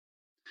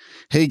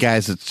Hey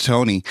guys, it's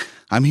Tony.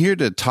 I'm here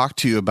to talk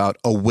to you about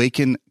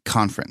Awaken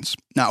Conference.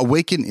 Now,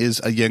 Awaken is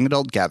a young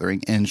adult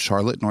gathering in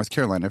Charlotte, North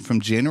Carolina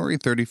from January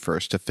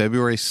 31st to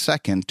February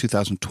 2nd,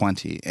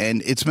 2020.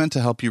 And it's meant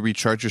to help you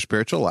recharge your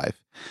spiritual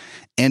life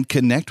and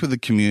connect with a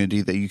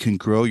community that you can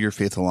grow your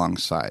faith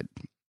alongside.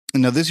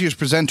 Now, this year's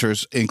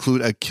presenters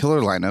include a killer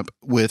lineup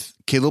with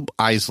Caleb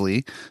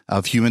Isley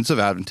of Humans of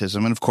Adventism,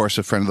 and of course,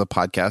 a friend of the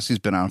podcast. He's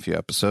been on a few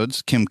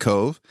episodes. Kim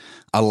Cove,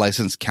 a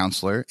licensed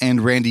counselor,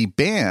 and Randy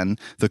Ban,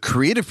 the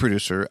creative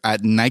producer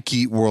at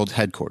Nike World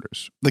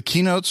Headquarters. The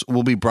keynotes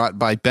will be brought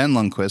by Ben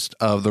Lundquist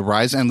of the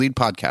Rise and Lead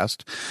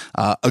podcast,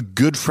 a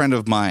good friend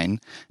of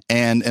mine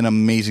and an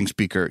amazing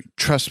speaker.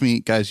 Trust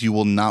me, guys, you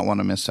will not want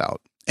to miss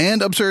out.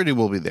 And Absurdity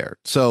will be there.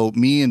 So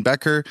me and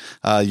Becker,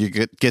 you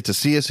get to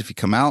see us if you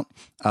come out.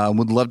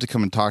 Would love to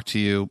come and talk to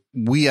you.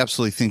 We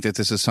absolutely think that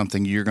this is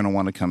something you're going to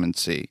want to come and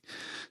see.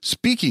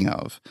 Speaking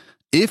of,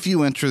 if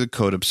you enter the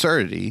code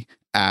Absurdity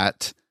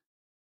at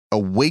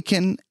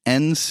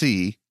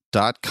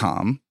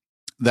awakennc.com,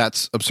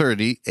 that's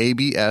Absurdity,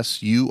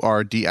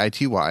 ABSURDITY,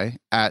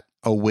 at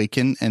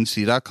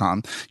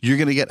awakennc.com, you're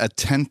going to get a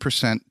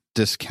 10%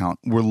 discount.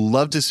 We'd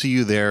love to see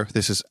you there.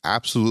 This is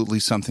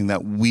absolutely something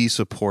that we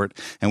support,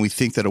 and we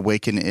think that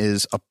Awaken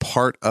is a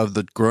part of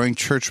the growing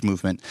church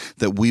movement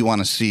that we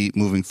want to see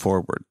moving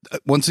forward.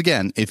 Once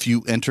again, if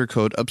you enter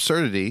code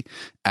Absurdity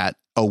at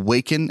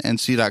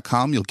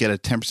awakennc.com, you'll get a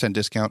 10%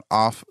 discount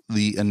off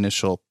the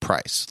initial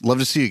price. Love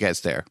to see you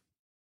guys there.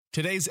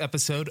 Today's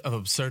episode of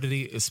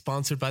Absurdity is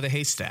sponsored by The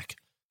Haystack.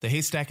 The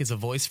Haystack is a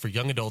voice for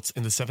young adults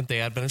in the Seventh-day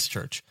Adventist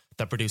Church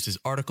that produces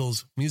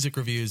articles, music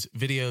reviews,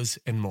 videos,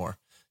 and more.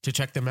 To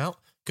check them out,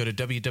 go to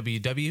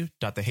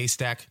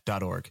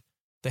www.thehaystack.org.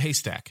 The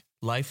Haystack,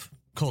 life,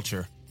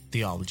 culture,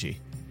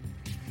 theology.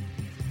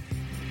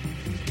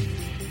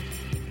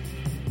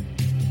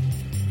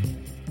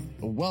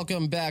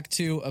 Welcome back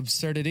to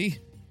Absurdity.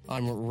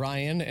 I'm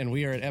Ryan, and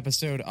we are at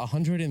episode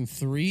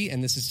 103,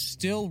 and this is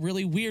still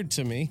really weird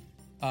to me.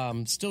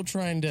 Still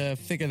trying to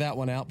figure that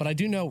one out, but I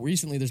do know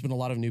recently there's been a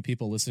lot of new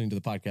people listening to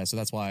the podcast, so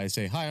that's why I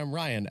say, hi, I'm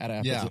Ryan at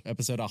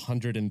episode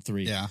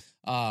 103. Yeah.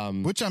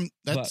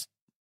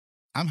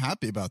 I'm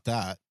happy about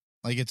that.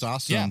 Like, it's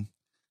awesome. Yeah.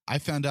 I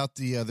found out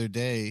the other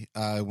day,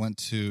 I went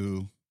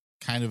to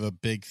kind of a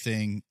big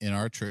thing in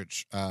our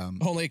church.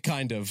 Only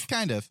kind of.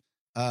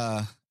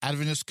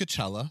 Adventist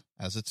Coachella,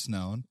 as it's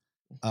known.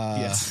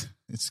 Yes.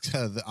 It's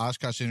the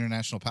Oshkosh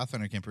International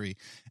Pathfinder Camporee.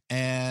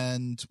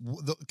 And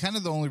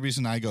the only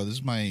reason I go, this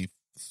is my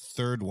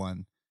third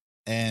one,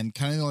 and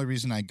kind of the only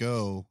reason I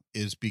go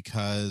is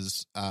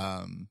because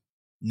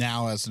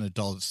now as an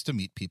adult, it's to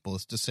meet people,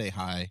 it's to say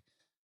hi.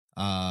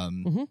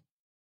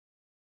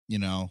 You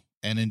know,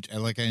 and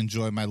I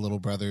enjoy my little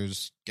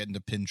brothers getting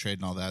to pin trade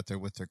and all that. They're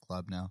with their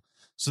club now.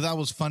 So that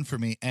was fun for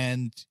me.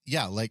 And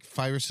yeah, like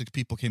 5 or 6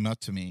 people came up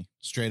to me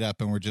straight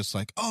up and were just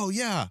like, oh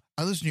yeah,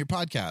 I listen to your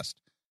podcast.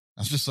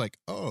 I was just like,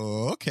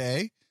 oh,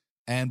 okay.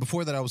 And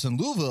before that I was in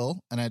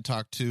Louisville and I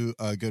talked to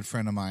a good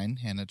friend of mine,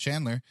 Hannah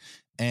Chandler,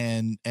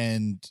 and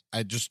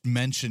I just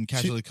mentioned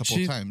casually a couple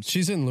of times.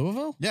 She's in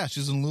Louisville? Yeah,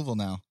 she's in Louisville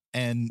now.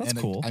 And that's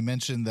cool. I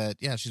mentioned that,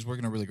 yeah, she's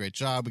working a really great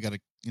job. We got to,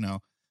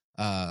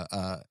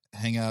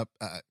 hang out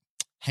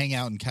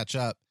and catch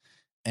up,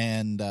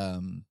 and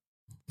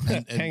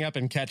hang up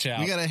and catch out.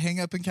 We got to hang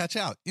up and catch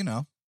out,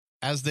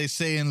 as they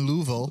say in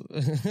Louisville.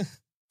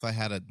 If I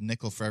had a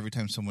nickel for every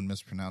time someone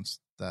mispronounced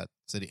that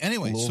city.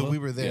 Anyway, Louisville? So we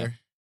were there,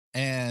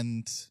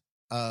 and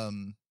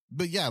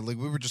but yeah, like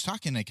we were just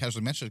talking. And I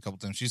casually mentioned it a couple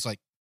times. She's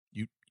like,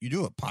 "You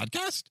do a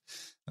podcast?"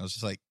 I was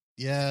just like,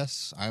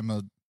 "Yes, I'm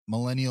a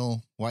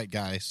millennial white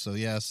guy, so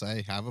yes,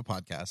 I have a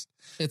podcast."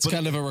 It's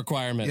kind of a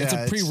requirement. Yeah, it's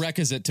a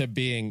prerequisite to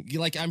being,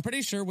 like, I'm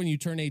pretty sure when you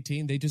turn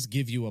 18 they just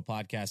give you a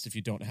podcast if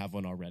you don't have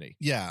one already.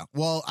 Yeah,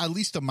 well, at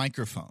least a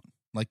microphone.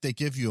 Like, they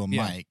give you a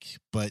mic,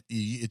 but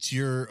it's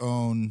your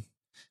own.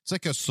 It's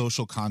like a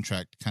social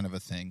contract kind of a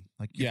thing.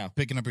 Like, you're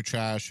picking up your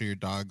trash or your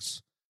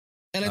dog's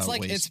and it's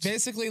like waste. It's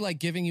basically like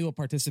giving you a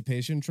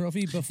participation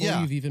trophy before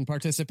you've even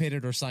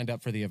participated or signed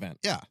up for the event.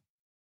 Yeah,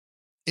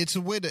 it's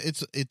a way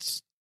to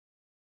it's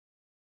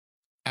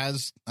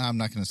as I'm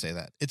not going to say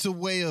that. It's a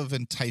way of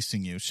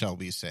enticing you, shall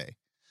we say.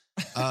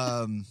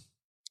 I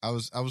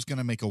was going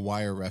to make a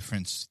Wire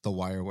reference, the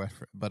Wire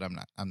reference, but I'm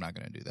not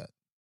going to do that.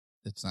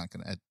 It's not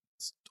going to,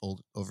 it's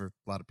old over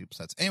a lot of people's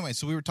heads. Anyway,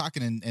 so we were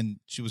talking and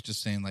she was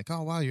just saying like,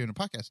 oh, wow, you're in a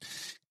podcast.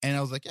 And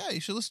I was like, yeah, you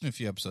should listen to a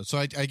few episodes. So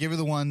I gave her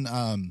the one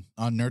on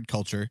nerd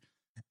culture,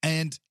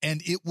 and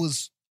it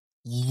was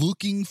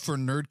looking for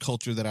nerd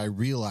culture that I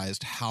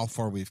realized how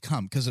far we've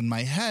come. Because in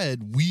my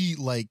head, we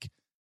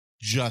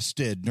just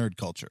did nerd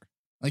culture.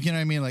 Like, you know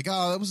what I mean? Like,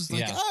 oh, that was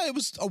like, it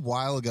was a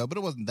while ago, but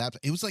it wasn't that.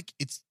 It was like,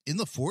 it's in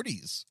the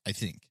 40s, I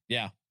think.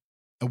 Yeah.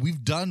 And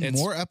we've done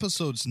more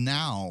episodes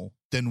now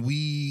than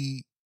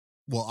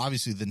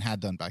obviously than had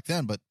done back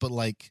then, but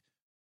like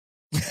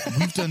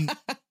we've done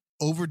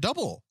over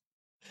double.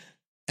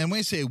 And when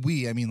I say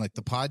we, I mean like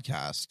the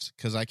podcast,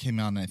 because I came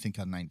on, I think,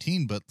 on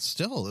 19, but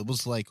still it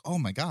was like, oh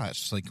my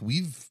gosh, like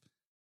we've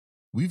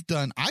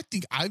done, I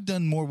think I've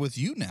done more with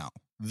you now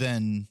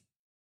than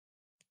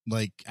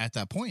like at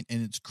that point,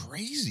 and it's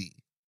crazy.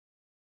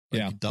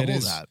 Like, Yeah, double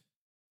that.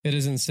 It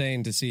is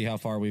insane to see how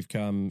far we've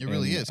come. It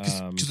really is,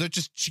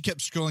 because she kept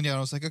scrolling down. I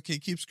was like, okay,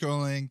 keep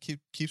scrolling, keep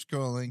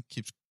scrolling,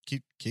 keep.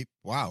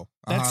 Wow,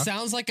 that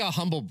sounds like a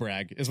humble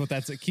brag, is what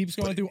that's. It keeps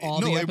going through all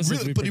the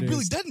episodes. It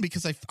really didn't,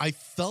 because I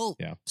felt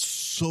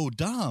so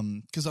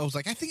dumb, because I was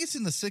like, I think it's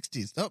in the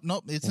 60s.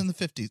 Nope, it's in the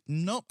 50s.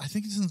 Nope, I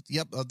think it's in.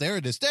 Yep, there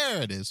it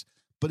is.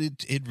 But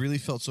it really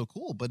felt so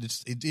cool. But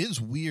it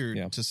is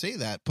weird to say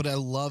that. But I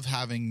love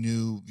having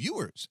new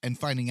viewers and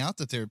finding out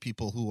that there are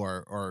people who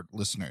are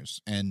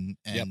listeners and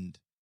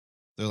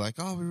they're like,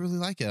 oh, we really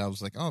like it. I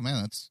was like, oh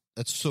man,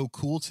 that's so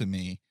cool to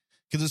me,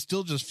 because it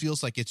still just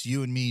feels like it's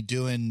you and me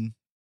doing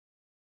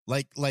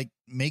like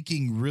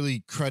making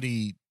really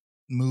cruddy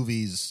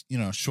movies,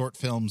 short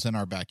films in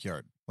our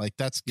backyard. Like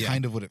that's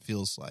kind of what it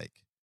feels like.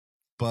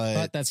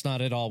 But that's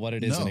not at all what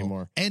it is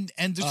anymore. And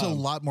there's a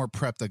lot more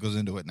prep that goes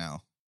into it now.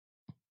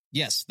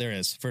 Yes, there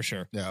is, for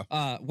sure. Yeah.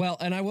 Well,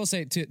 and I will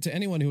say to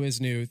anyone who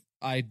is new,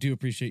 I do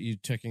appreciate you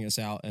checking us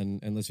out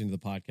and listening to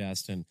the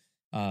podcast. And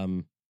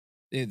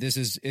this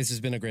has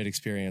been a great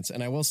experience.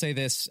 And I will say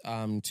this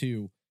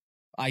too.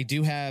 I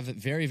do have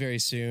very, very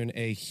soon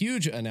a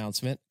huge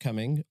announcement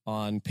coming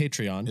on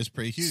Patreon. It's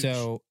pretty huge.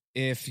 So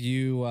if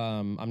you,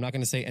 I'm not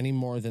going to say any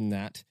more than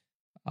that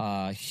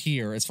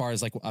here as far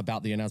as like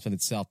about the announcement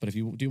itself. But if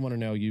you do want to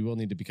know, you will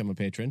need to become a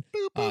patron.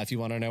 If you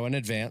want to know in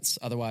advance,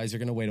 otherwise you're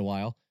going to wait a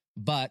while.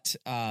 But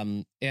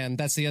and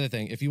that's the other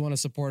thing. If you want to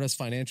support us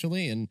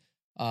financially and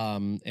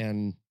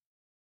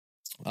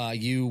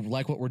you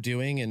like what we're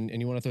doing and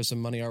you want to throw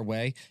some money our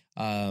way,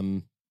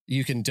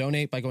 you can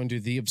donate by going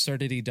to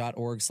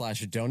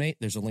theabsurdity.org/donate.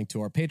 There's a link to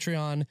our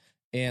Patreon,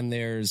 and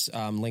there's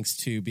links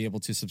to be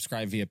able to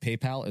subscribe via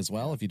PayPal as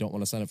well if you don't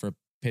want to sign up for a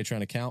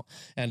Patreon account.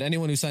 And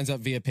anyone who signs up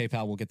via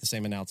PayPal will get the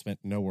same announcement.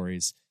 No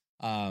worries.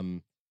 But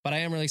I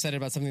am really excited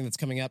about something that's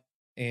coming up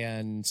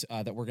and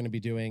that we're going to be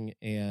doing.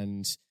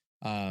 And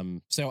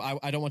so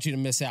I don't want you to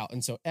miss out.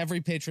 And so every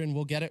patron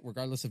will get it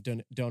regardless of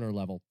donor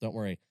level. Don't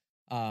worry.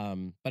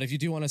 But if you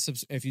do want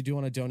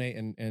to donate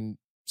and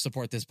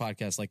support this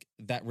podcast, like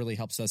that really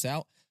helps us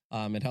out.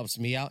 It helps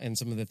me out in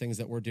some of the things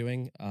that we're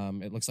doing.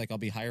 It looks like I'll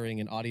be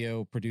hiring an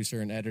audio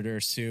producer and editor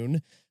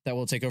soon that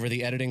will take over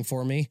the editing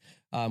for me,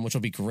 which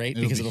will be great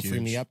because it'll free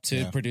me up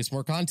to produce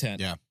more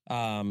content. Yeah.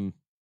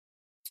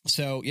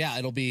 So yeah,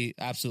 it'll be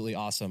absolutely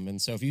awesome.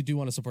 And so if you do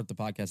want to support the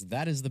podcast,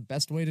 that is the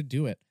best way to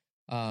do it.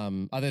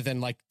 Other than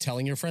like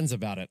telling your friends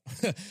about it.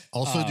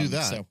 Also do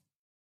that. So,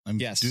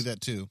 yes. Do that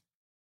too.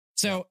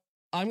 So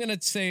I'm going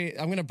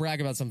to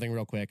brag about something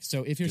real quick.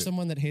 So if you're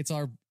someone that hates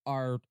our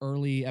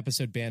early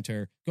episode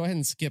banter, go ahead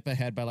and skip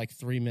ahead by like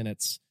 3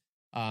 minutes,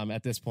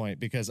 at this point,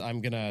 because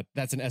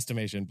that's an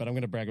estimation, but I'm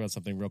going to brag about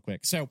something real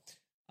quick. So,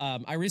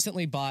 I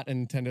recently bought a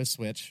Nintendo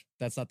Switch.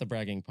 That's not the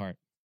bragging part.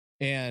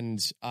 And,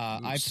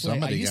 I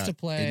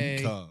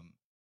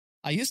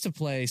used to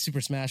play Super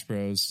Smash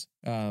Bros.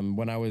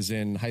 When I was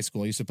in high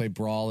school. I used to play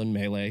Brawl and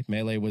Melee.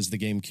 Melee was the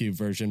GameCube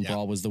version.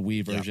 Brawl was the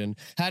Wii version.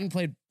 Hadn't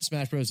played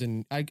Smash Bros.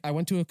 And I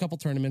went to a couple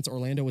tournaments.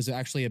 Orlando was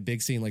actually a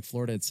big scene. Like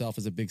Florida itself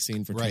is a big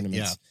scene for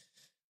tournaments.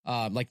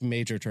 Like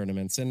major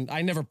tournaments. And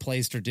I never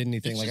placed or did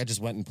anything. I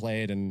just went and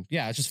played. And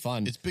yeah, it's just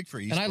fun. It's big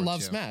for esports. And I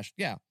love Smash.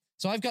 Yeah.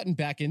 So I've gotten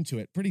back into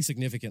it pretty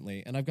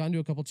significantly. And I've gone to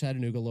a couple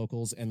Chattanooga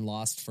locals and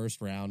lost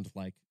first round.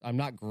 Like I'm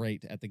not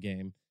great at the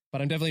game,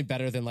 but I'm definitely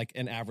better than like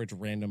an average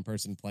random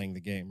person playing the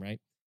game, right?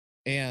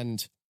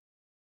 And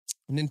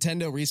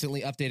Nintendo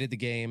recently updated the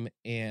game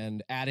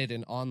and added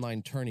an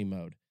online tourney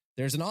mode.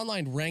 There's an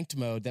online ranked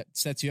mode that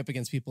sets you up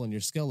against people in your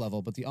skill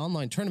level, but the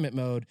online tournament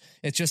mode,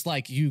 it's just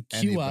like you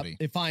queue up,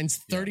 it finds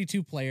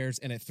 32 players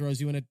and it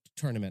throws you in a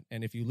tournament.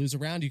 And if you lose a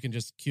round, you can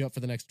just queue up for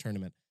the next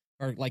tournament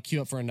or like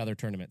queue up for another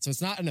tournament. So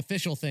it's not an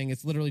official thing.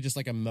 It's literally just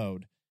like a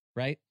mode,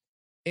 right?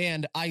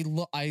 And I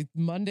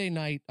Monday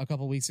night, a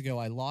couple weeks ago,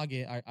 I log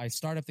in, I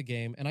start up the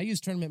game and I use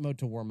tournament mode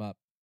to warm up.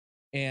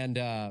 And,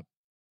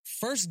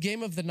 first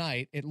game of the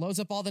night, it loads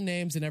up all the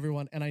names and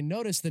everyone, and I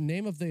notice the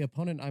name of the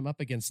opponent I'm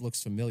up against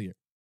looks familiar.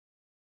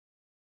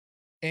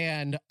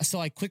 And so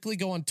I quickly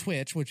go on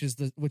Twitch, which is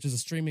a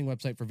streaming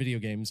website for video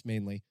games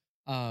mainly.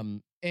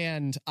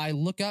 And I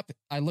look up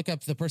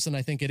the person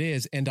I think it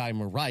is, and I'm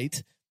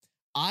right.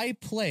 I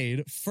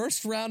played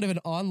first round of an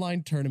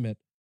online tournament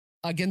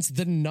against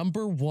the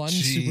number one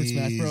Super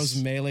Smash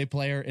Bros. Melee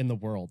player in the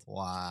world.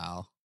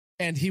 Wow.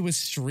 And he was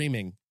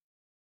streaming.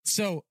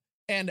 So,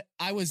 and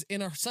I was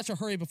in such a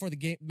hurry before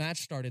the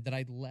match started that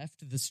I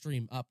left the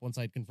stream up once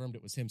I'd confirmed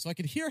it was him. So I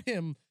could hear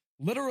him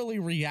literally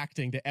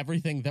reacting to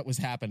everything that was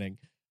happening.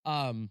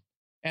 And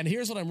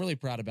here's what I'm really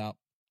proud about.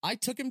 I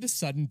took him to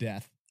sudden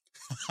death.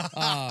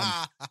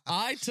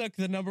 I took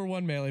the number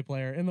one Melee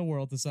player in the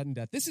world to sudden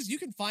death. You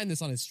can find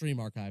this on his stream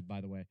archive,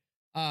 by the way.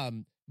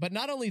 But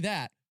not only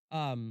that,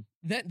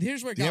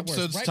 here's where it got worse.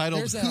 The episode's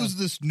titled, Who's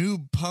This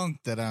Noob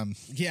Punk That I'm...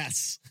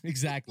 Yes,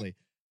 exactly.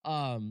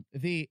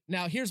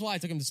 Now here's why I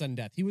took him to sudden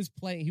death. He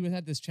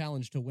had this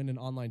challenge to win an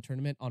online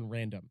tournament on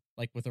random,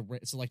 like with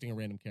selecting a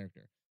random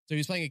character. So he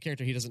was playing a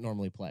character he doesn't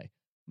normally play.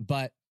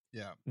 But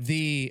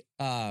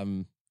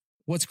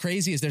what's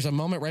crazy is there's a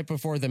moment right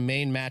before the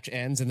main match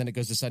ends and then it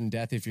goes to sudden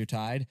death if you're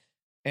tied.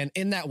 And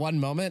in that one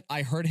moment,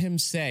 I heard him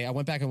say, I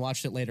went back and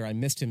watched it later. I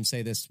missed him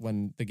say this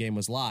when the game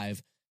was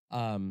live.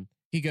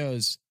 He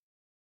goes,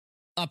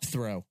 up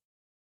throw.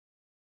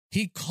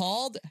 He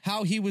called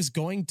how he was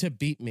going to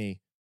beat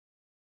me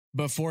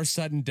before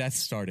sudden death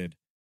started.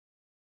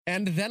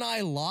 And then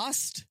I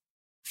lost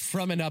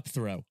from an up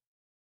throw.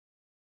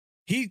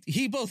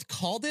 He both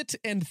called it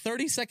and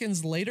 30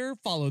 seconds later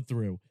followed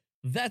through.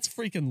 That's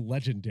freaking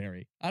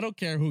legendary. I don't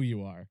care who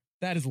you are.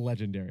 That is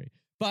legendary.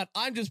 But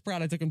I'm just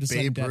proud I took him to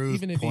sudden death,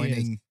 even if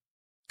pointing, he is.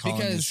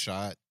 calling his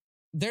shot.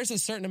 There's a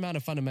certain amount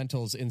of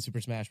fundamentals in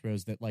Super Smash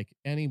Bros. That like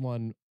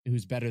anyone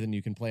who's better than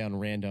you can play on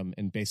random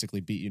and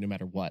basically beat you no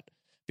matter what.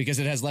 Because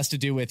it has less to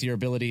do with your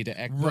ability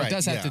to it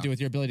does have to do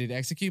with your ability to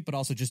execute, but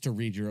also just to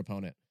read your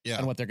opponent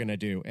and what they're going to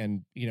do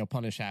and,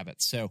 punish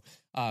habits. So,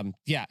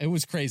 it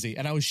was crazy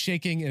and I was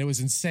shaking and it was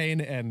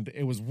insane and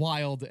it was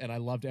wild and I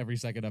loved every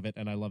second of it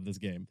and I love this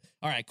game.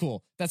 All right,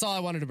 cool. That's all I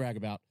wanted to brag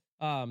about.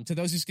 To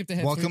those who skipped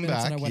ahead, welcome 3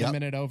 minutes back. And I went a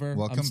minute over.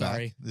 Welcome I'm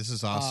sorry. back. This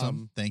is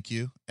awesome. Thank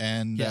you.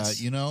 And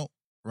yes.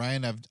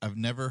 Ryan, I've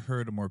never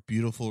heard a more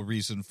beautiful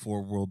reason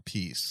for world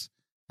peace,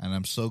 and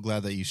I'm so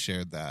glad that you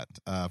shared that.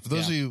 For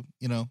those of you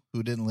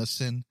who didn't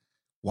listen,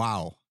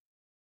 wow,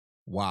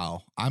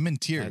 I'm in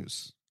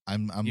tears.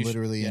 I'm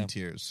literally in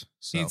tears.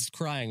 So. He's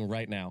crying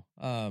right now.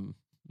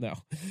 No.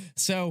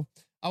 So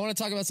I want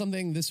to talk about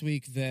something this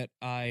week that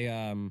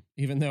I,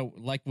 even though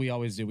like we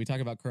always do, we talk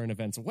about current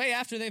events way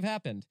after they've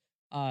happened.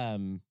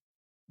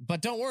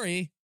 But don't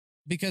worry,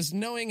 because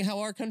knowing how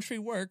our country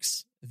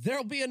works,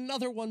 there'll be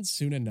another one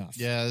soon enough.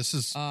 Yeah, this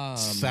is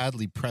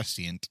sadly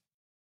prescient.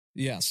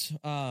 Yes.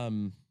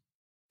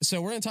 So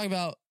we're going to talk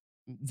about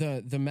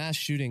the mass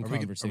shooting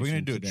conversation. Are we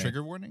going to do today. A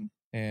trigger warning?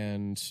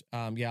 And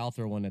I'll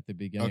throw one at the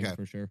beginning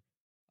for sure.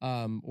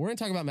 We're going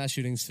to talk about mass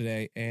shootings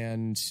today,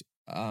 and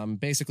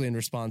basically in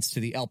response to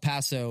the El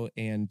Paso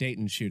and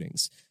Dayton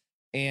shootings.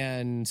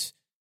 And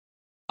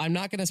I'm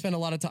not going to spend a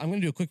lot of time. I'm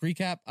going to do a quick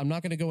recap. I'm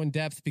not going to go in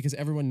depth because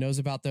everyone knows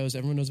about those.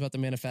 Everyone knows about the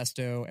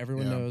manifesto.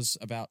 Everyone knows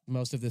about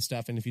most of this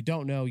stuff. And if you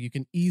don't know, you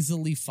can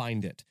easily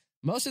find it.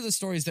 Most of the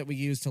stories that we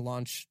use to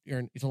launch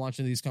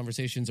into these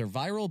conversations are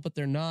viral, but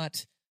they're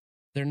not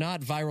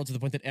viral to the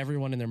point that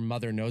everyone and their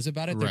mother knows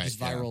about it. They're just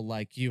viral.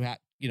 Like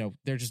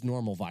they're just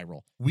normal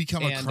viral. We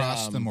come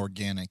across them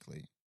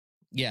organically.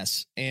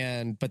 Yes.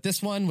 But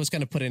this one was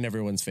kind of put in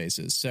everyone's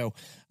faces. So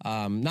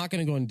not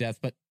going to go in depth,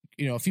 but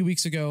a few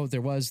weeks ago,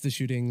 there was the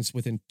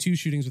two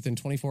shootings within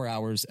 24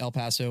 hours, El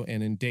Paso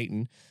and in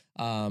Dayton.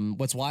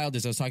 What's wild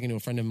is I was talking to a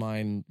friend of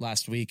mine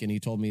last week, and he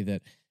told me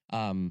that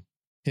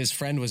his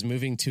friend was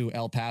moving to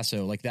El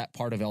Paso, like that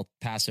part of El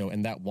Paso,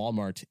 and that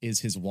Walmart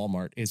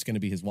is going to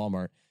be his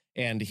Walmart.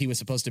 And he was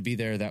supposed to be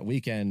there that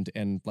weekend,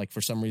 and like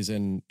for some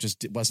reason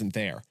just wasn't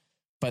there.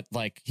 But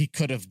like he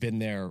could have been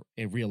there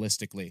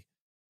realistically.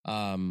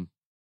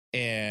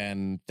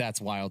 And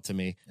that's wild to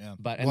me. Yeah.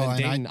 But then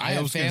Dayton, I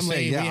have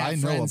family. I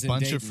know a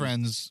bunch of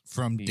friends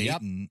from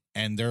Dayton,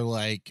 and they're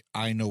like,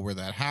 I know where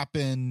that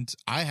happened.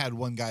 I had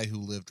one guy who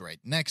lived right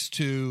next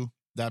to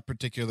that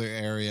particular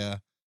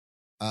area.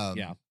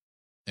 Yeah.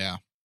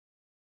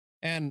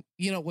 And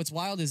what's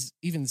wild is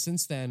even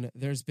since then,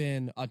 there's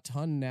been a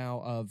ton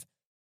now of.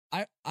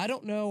 I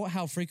don't know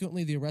how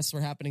frequently the arrests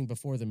were happening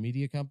before the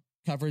media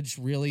coverage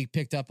really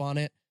picked up on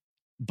it,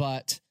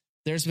 but.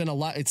 There's been a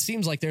lot. It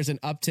seems like there's an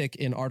uptick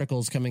in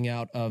articles coming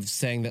out of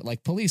saying that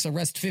like police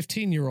arrest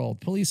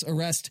 15-year-old, police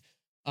arrest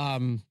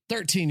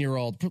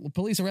 13-year-old,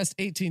 police arrest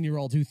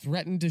 18-year-old who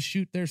threatened to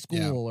shoot their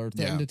school or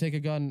threatened to take a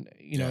gun,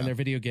 in their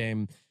video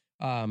game.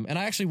 And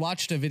I actually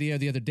watched a video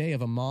the other day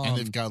of a mom. And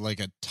they've got like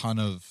a ton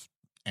of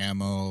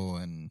ammo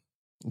and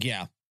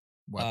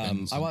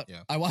weapons.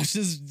 I watched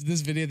this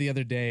video the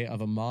other day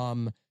of a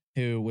mom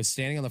who was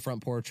standing on the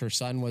front porch. Her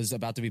son was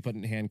about to be put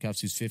in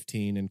handcuffs, who's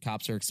 15, and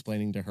cops are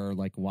explaining to her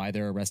like why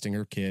they're arresting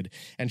her kid.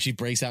 And she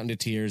breaks out into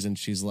tears, and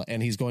he's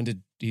going to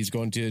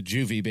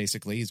juvie,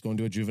 basically. He's going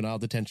to a juvenile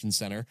detention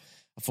center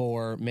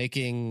for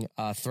making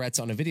threats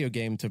on a video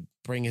game to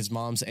bring his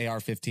mom's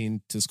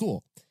AR-15 to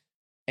school.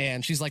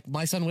 And she's like,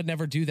 my son would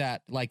never do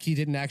that. Like, he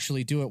didn't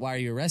actually do it. Why are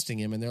you arresting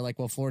him? And they're like,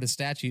 well, Florida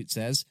statute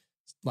says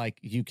like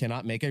you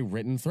cannot make a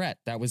written threat.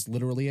 That was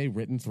literally a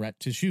written threat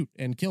to shoot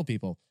and kill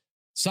people.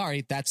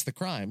 Sorry, that's the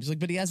crime. He's like,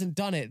 but he hasn't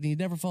done it and he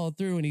never followed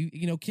through. And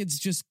he, kids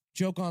just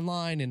joke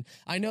online. And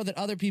I know that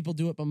other people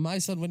do it, but my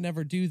son would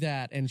never do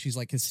that. And she's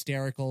like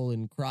hysterical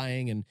and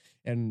crying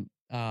and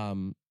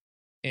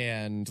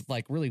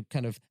like really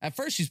kind of, at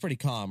first she's pretty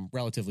calm,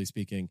 relatively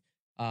speaking.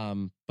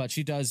 But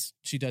she does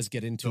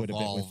get into it a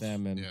bit with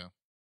them.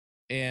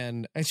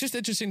 And it's just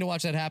interesting to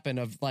watch that happen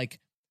of like,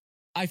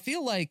 I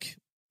feel like,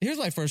 here's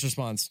my first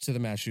response to the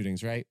mass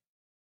shootings, right?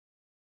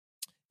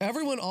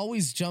 Everyone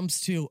always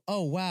jumps to,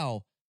 oh,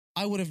 wow,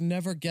 I would have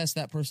never guessed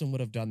that person would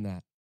have done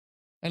that.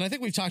 And I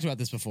think we've talked about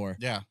this before.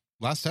 Yeah.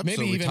 Last episode.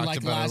 Maybe we even talked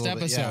like about last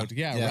episode.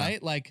 Yeah,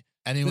 right? Like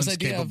anyone's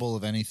capable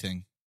of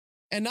anything.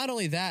 And not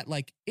only that,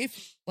 like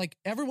if like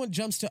everyone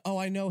jumps to, oh,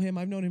 I know him.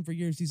 I've known him for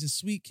years. He's a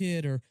sweet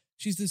kid. Or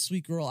she's this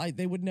sweet girl.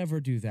 They would never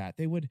do that.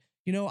 They would,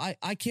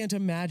 I can't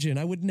imagine.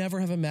 I would never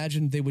have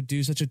imagined they would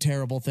do such a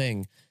terrible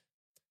thing.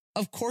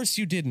 Of course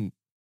you didn't.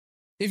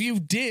 If you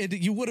did,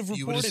 you would have reported it.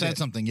 You would have said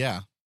something,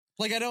 yeah.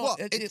 Like, I don't... Well,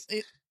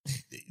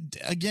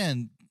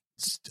 again,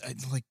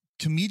 like,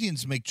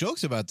 comedians make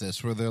jokes about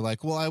this where they're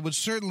like, well, I would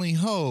certainly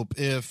hope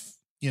if,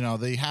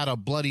 they had a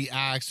bloody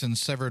axe and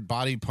severed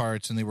body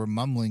parts and they were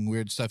mumbling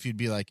weird stuff, you'd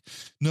be like,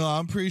 no,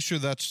 I'm pretty sure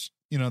that's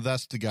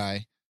the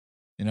guy.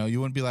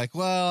 You wouldn't be like,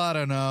 well, I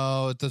don't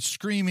know, the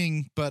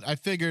screaming, but I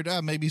figured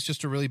maybe he's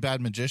just a really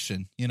bad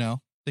magician.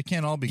 They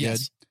can't all be good.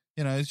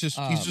 It's just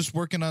he's just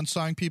working on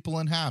sawing people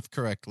in half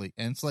correctly.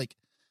 And it's like,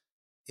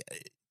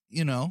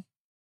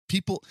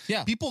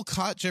 people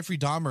caught Jeffrey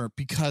Dahmer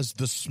because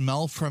the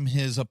smell from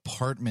his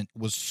apartment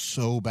was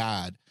so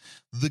bad.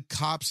 The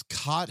cops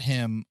caught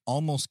him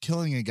almost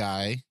killing a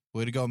guy.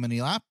 Way to go,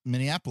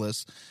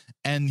 Minneapolis.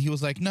 And he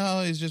was like,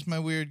 no, he's just my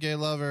weird gay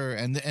lover.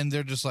 And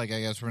they're just like,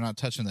 I guess we're not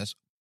touching this.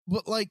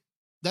 But like,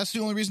 that's the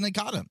only reason they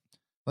caught him.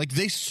 Like,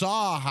 they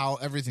saw how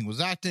everything was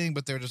acting,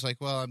 but they're just like,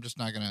 well, I'm just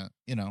not going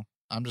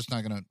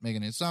to make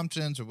any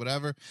assumptions or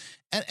whatever.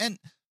 And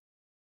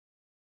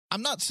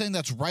I'm not saying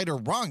that's right or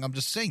wrong. I'm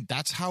just saying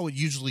that's how it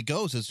usually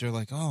goes. Is they're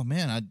like, oh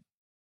man,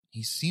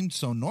 he seemed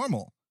so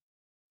normal.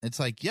 It's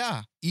like,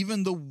 yeah,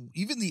 even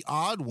the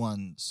odd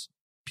ones,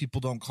 people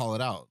don't call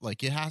it out.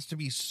 Like, it has to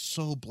be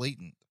so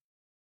blatant.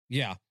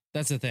 Yeah,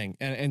 that's the thing.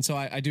 And so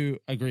I do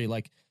agree.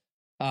 Like,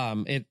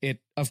 it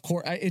of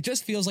course, it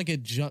just feels like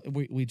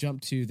we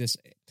jump to this.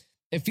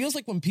 It feels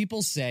like when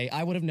people say,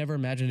 I would have never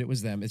imagined it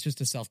was them, it's just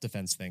a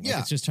self-defense thing. Like,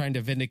 it's just trying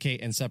to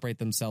vindicate and separate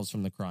themselves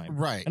from the crime.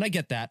 Right. And I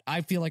get that.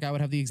 I feel like I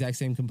would have the exact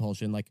same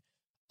compulsion. Like,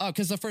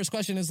 because the first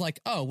question is like,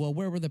 oh, well,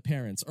 where were the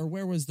parents? Or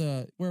where were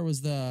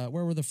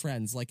the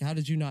friends? Like, how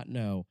did you not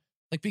know?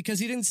 Like, because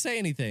he didn't say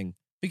anything.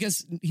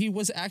 Because he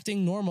was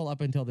acting normal up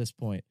until this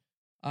point.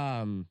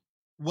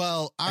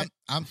 Well,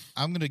 I'm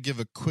going to give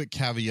a quick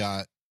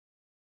caveat.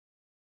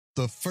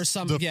 The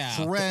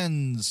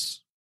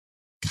friends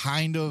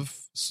kind of,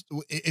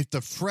 if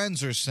the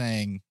friends are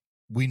saying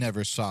we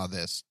never saw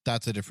this,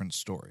 that's a different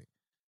story.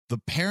 The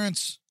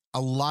parents, a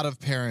lot of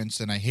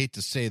parents, and I hate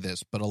to say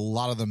this, but a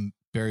lot of them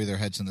bury their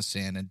heads in the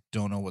sand and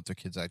don't know what their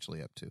kid's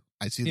actually up to.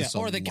 I see this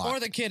or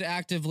the kid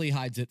actively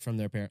hides it from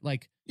their parent.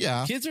 Like,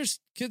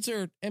 kids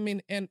are. I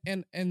mean, and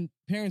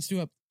parents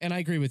do up. And I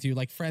agree with you.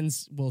 Like,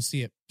 friends will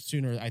see it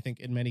sooner, I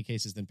think, in many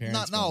cases than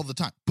parents. Not all the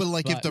time, but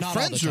like, if the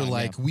friends are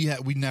like,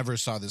 we never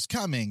saw this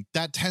coming,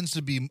 that tends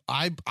to be.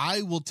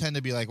 I will tend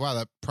to be like, wow,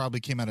 that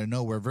probably came out of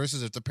nowhere.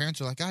 Versus if the parents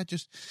are like,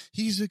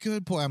 he's a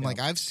good boy. I'm like,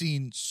 I've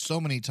seen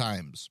so many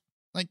times,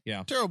 like,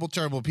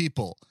 terrible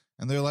people,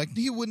 and they're like,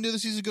 he wouldn't do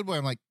this. He's a good boy.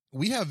 I'm like,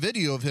 we have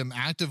video of him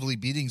actively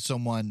beating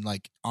someone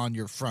like on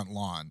your front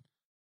lawn,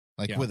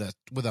 like with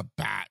a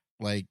bat,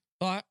 like.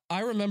 Well, I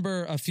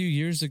remember a few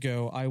years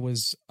ago, I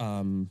was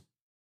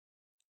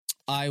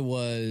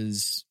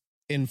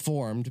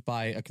informed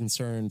by a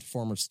concerned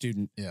former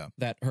student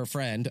that her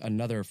friend,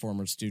 another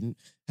former student,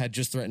 had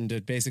just threatened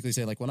to basically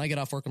say, like, when I get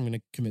off work, I'm going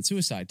to commit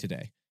suicide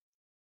today.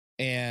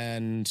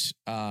 And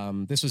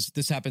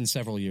this happened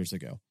several years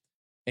ago.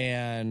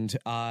 And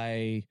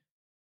I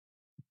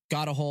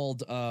got a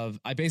hold of,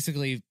 I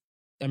basically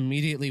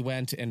immediately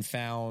went and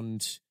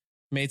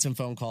made some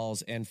phone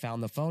calls and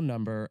found the phone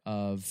number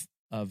of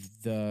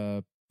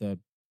the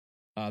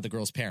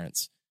girl's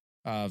parents,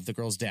 of the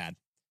girl's dad.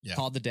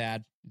 Called the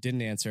dad,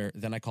 didn't answer.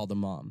 Then I called the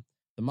mom.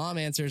 The mom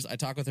answers. I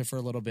talk with her for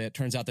a little bit.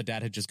 Turns out the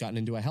dad had just gotten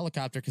into a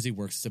helicopter because he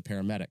works as a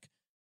paramedic.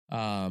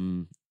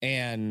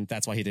 And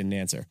that's why he didn't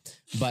answer.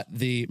 But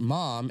the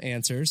mom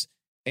answers,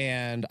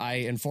 and I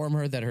inform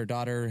her that her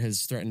daughter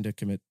has threatened to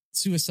commit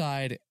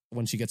suicide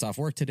when she gets off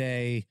work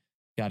today,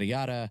 yada,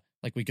 yada.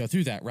 Like, we go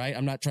through that, right?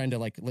 I'm not trying to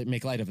like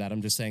make light of that.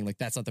 I'm just saying, like,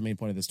 that's not the main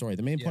point of the story.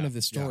 The main point of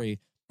the story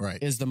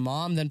is the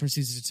mom then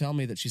proceeds to tell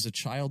me that she's a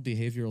child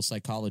behavioral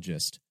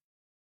psychologist.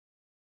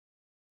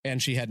 And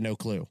she had no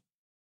clue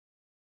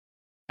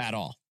at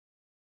all.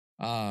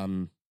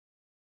 And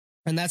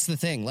that's the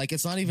thing. Like,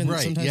 it's not even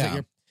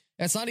sometimes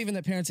it's not even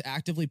that parents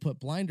actively put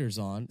blinders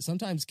on.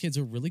 Sometimes kids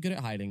are really good at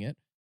hiding it.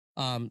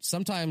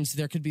 Sometimes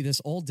there could be this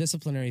old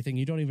disciplinary thing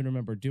you don't even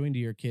remember doing to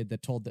your kid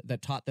that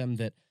taught them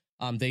that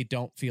they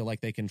don't feel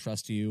like they can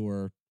trust you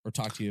or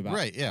talk to you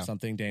about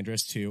something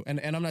dangerous too. And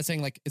I'm not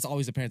saying like it's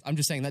always the parents. I'm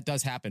just saying that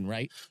does happen,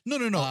 right? No.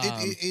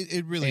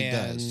 It really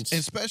does.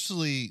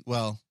 Especially,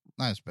 well,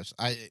 not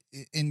especially.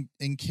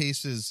 In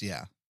cases,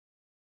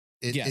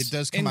 it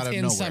does come out of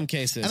nowhere. In some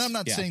cases. And I'm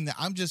not saying that.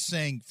 I'm just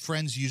saying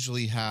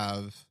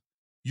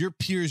your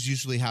peers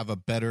usually have a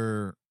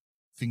better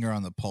finger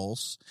on the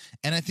pulse.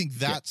 And I think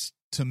that's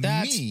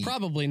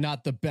probably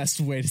not the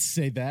best way to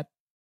say that.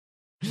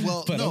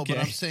 Well, but no, okay.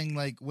 But I'm saying,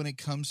 like, when it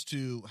comes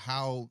to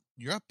how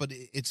you're up, but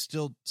it's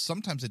still,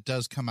 sometimes it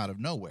does come out of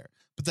nowhere.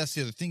 But that's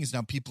the other thing is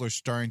now people are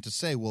starting to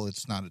say, well,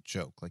 it's not a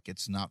joke. Like,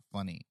 it's not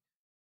funny.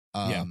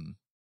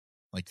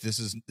 Like, this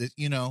is,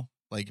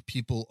 like,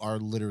 people are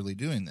literally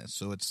doing this.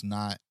 So it's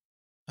not,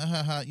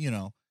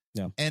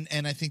 Yeah.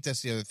 And I think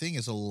that's the other thing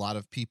is a lot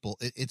of people,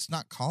 it's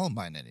not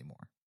Columbine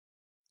anymore.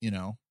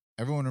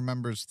 everyone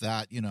remembers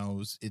that,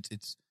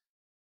 it's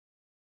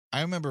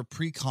I remember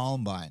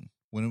pre-Columbine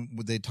when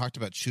they talked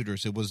about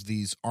shooters, it was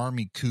these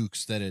army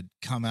kooks that had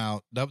come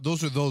out.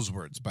 Those are those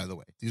words, by the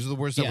way. These are the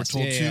words that were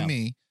told to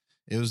me.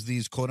 It was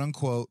these quote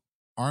unquote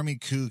army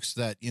kooks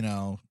that,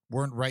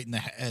 weren't right in the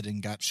head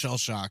and got shell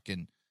shock,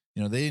 and,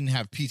 they didn't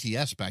have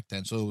PTS back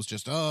then. So it was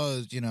just,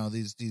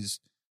 these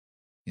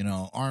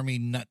army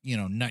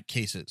nut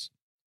cases.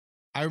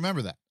 I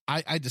remember that.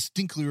 I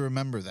distinctly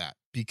remember that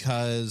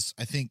because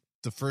I think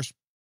the first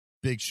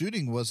big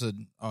shooting was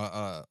an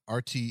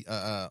ROTC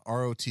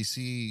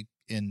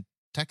in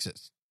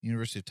Texas,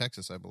 University of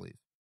Texas, I believe,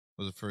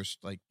 was the first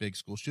big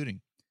school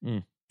shooting.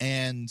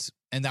 And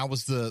that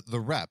was the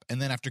rep.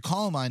 And then after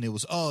Columbine, it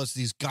was, it's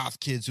these goth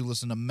kids who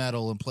listen to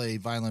metal and play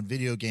violent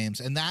video games.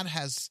 And that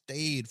has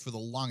stayed for the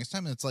longest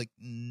time. And it's like,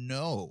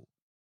 no,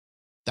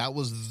 that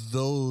was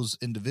those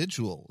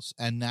individuals.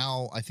 And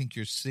now I think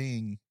you're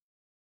seeing,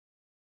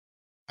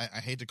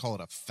 I hate to call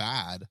it a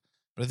fad,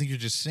 but I think you're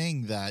just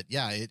saying that,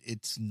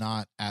 it's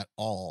not at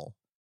all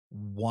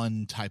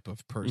one type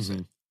of person.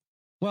 Mm-hmm.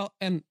 Well,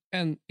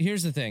 and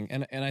here's the thing,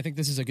 and I think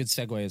this is a good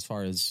segue as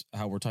far as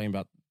how we're talking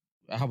about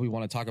how we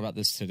want to talk about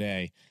this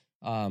today.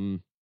 The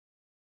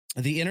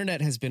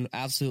internet has been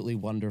absolutely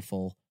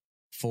wonderful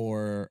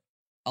for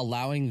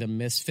allowing the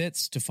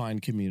misfits to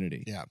find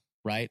community. Yeah.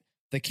 Right?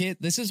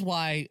 This is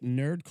why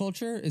nerd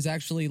culture is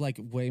actually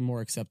way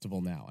more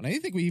acceptable now. And I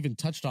think we even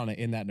touched on it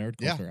in that nerd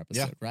culture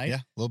episode, right? Yeah,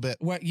 a little bit.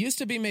 What used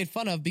to be made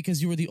fun of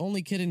because you were the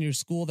only kid in your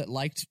school that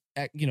liked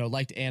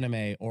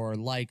anime or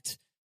liked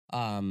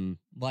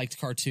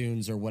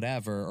cartoons or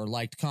whatever, or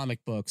liked comic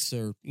books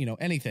or,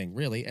 anything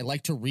really, and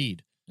liked to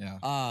read.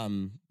 Yeah.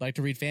 Like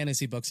to read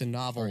fantasy books and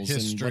novels or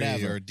history and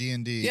whatever. Or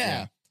D&D.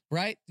 Yeah.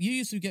 Right? You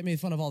used to get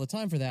made fun of all the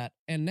time for that.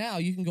 And now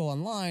you can go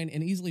online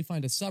and easily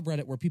find a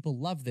subreddit where people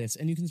love this,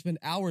 and you can spend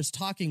hours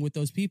talking with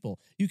those people.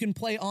 You can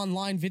play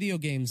online video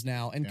games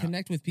now and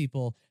connect with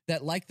people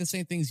that like the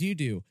same things you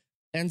do.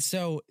 And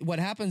so what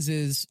happens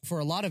is, for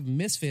a lot of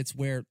misfits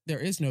where there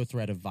is no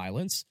threat of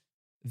violence,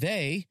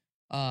 there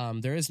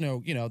is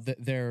no,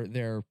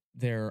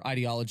 their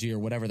ideology or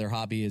whatever their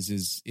hobby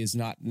is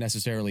not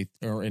necessarily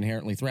or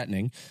inherently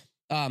threatening.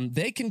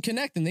 They can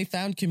connect, and they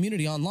found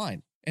community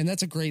online. And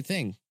that's a great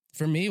thing.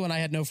 For me, when I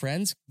had no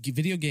friends,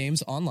 video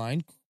games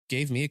online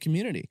gave me a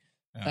community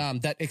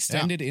that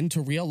extended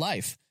into real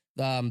life.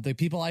 The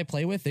people I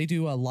play with, they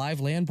do a live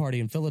LAN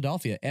party in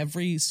Philadelphia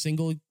every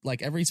single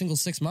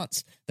 6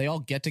 months. They all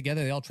get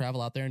together. They all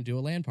travel out there and do a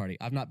LAN party.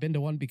 I've not been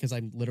to one because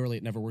it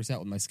never works out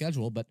with my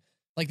schedule. But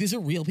these are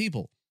real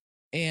people.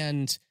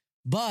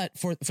 But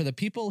for the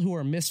people who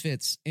are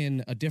misfits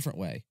in a different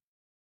way,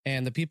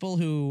 and the people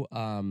who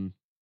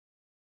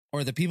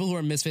or the people who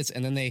are misfits,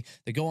 and then they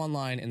go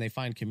online and they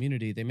find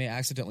community, they may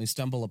accidentally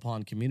stumble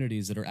upon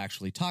communities that are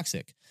actually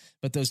toxic.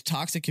 But those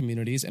toxic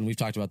communities, and we've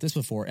talked about this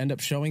before, end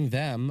up showing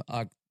them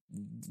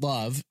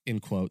love, in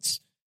quotes,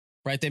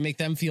 right? They make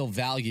them feel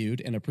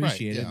valued and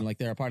appreciated and like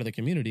they're a part of the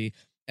community.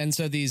 And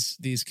so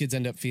these kids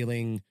end up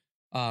feeling,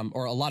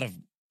 or a lot of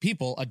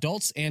people,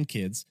 adults and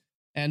kids,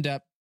 end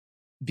up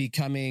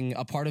becoming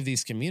a part of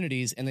these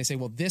communities. And they say,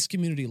 well, this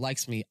community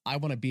likes me. I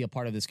want to be a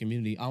part of this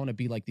community. I want to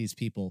be like these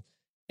people.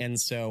 And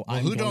so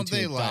who don't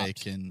they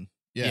like? And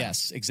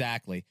yes,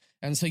 exactly.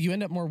 And so you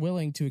end up more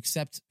willing to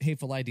accept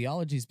hateful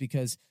ideologies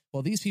because,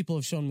 well, these people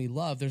have shown me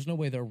love. There's no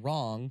way they're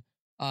wrong.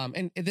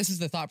 And this is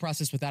the thought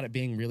process without it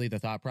being really the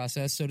thought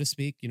process, so to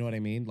speak. You know what I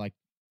mean?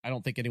 I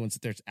don't think anyone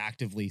sits there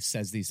actively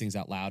says these things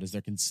out loud as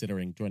they're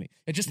considering joining.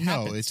 It just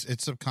happens.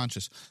 It's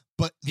subconscious.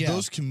 But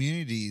those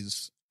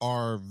communities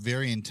are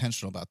very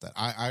intentional about that.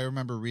 I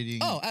remember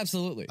reading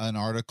absolutely an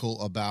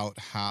article about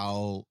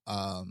how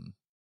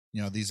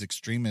these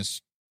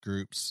extremist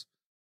groups,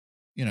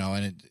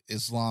 and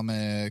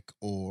Islamic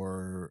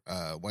or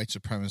white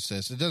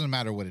supremacist, it doesn't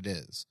matter what it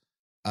is.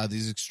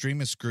 These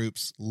extremist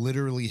groups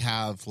literally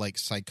have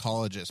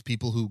psychologists,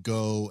 people who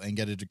go and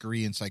get a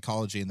degree in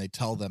psychology, and they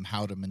tell them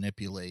how to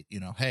manipulate,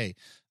 hey,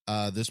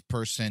 this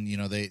person,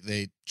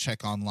 they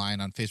check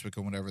online on Facebook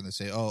or whatever, and they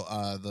say,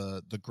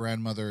 the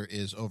grandmother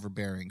is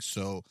overbearing.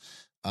 So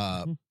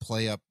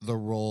play up the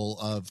role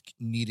of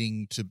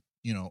needing to,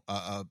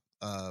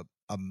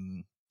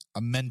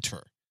 a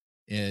mentor.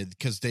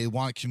 Because they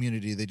want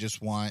community, they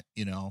just want,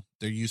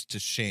 they're used to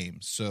shame.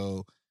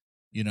 So,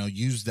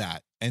 use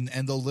that, and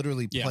they'll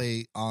literally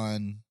play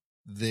on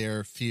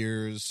their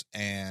fears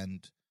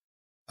and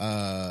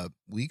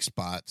weak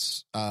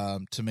spots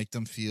to make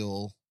them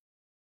feel.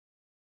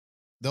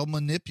 They'll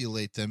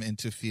manipulate them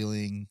into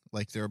feeling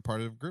like they're a part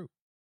of a group,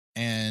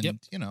 and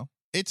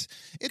it's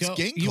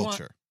gang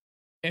culture.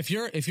 If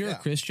you're a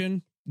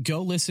Christian,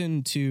 go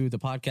listen to the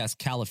podcast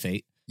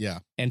Caliphate. Yeah.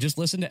 And just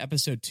listen to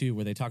episode 2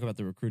 where they talk about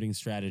the recruiting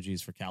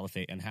strategies for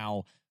Caliphate and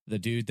how the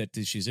dude that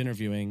she's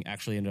interviewing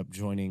actually ended up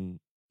joining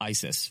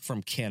ISIS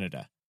from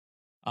Canada.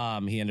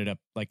 He ended up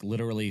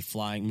literally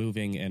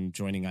moving and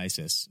joining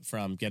ISIS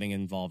from getting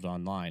involved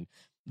online.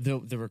 The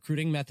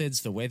recruiting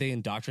methods, the way they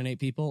indoctrinate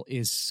people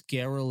is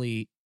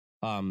scarily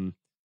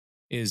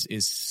is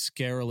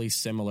scarily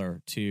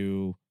similar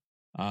to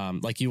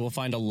like you will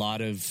find a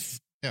lot of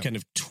kind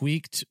of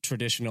tweaked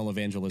traditional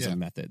evangelism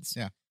methods.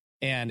 Yeah.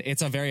 And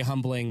it's a very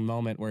humbling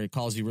moment where it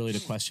calls you really to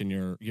question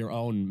your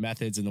own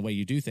methods and the way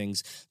you do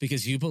things,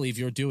 because you believe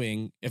you're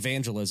doing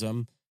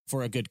evangelism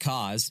for a good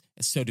cause.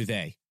 So do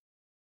they.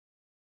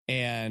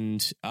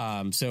 And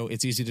so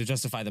it's easy to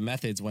justify the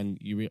methods when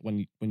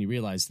you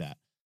realize that.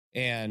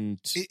 And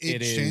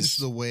it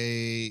changed the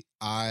way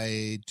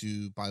I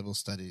do Bible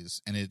studies,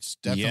 and it's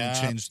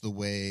definitely changed the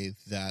way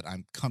that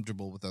I'm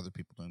comfortable with other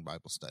people doing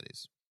Bible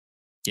studies.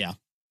 Yeah,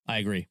 I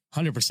agree.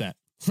 100%.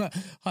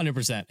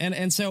 100%.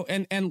 And so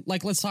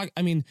like, let's talk.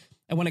 I mean,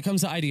 when it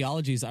comes to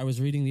ideologies, I was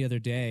reading the other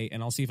day,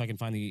 and I'll see if I can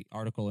find the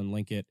article and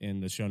link it in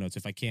the show notes.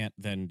 If I can't,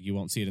 then you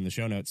won't see it in the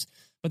show notes.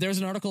 But there's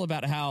an article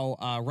about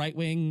how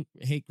right-wing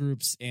hate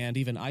groups and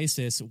even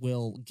ISIS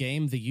will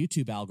game the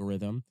YouTube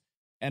algorithm.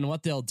 And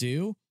what they'll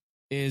do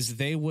is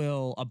they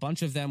will, a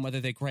bunch of them,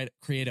 whether they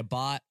create a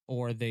bot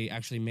or they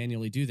actually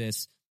manually do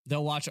this,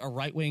 they'll watch a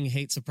right-wing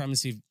hate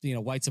supremacy,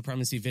 white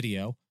supremacy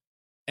video,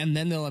 and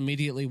then they'll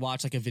immediately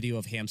watch like a video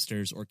of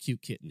hamsters or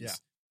cute kittens. Yeah.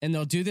 And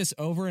they'll do this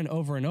over and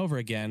over and over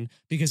again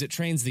because it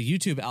trains the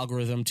YouTube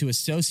algorithm to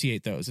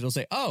associate those. It'll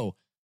say, oh,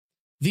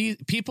 the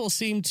people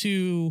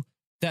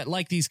that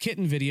like these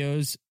kitten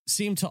videos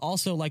seem to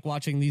also like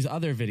watching these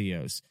other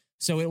videos.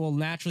 So it will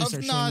naturally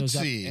start showing those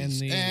up in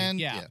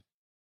the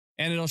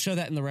and it'll show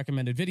that in the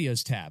recommended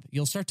videos tab.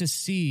 You'll start to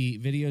see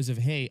videos of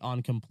hate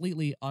on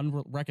completely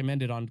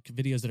recommended on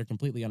videos that are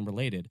completely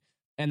unrelated.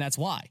 And that's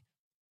why.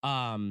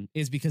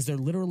 Is because they're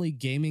literally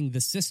gaming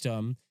the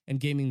system and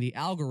gaming the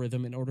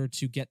algorithm in order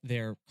to get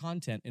their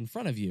content in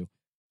front of you.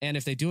 And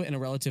if they do it in a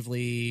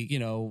relatively,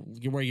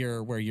 where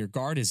your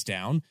guard is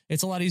down,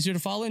 it's a lot easier to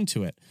fall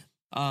into it.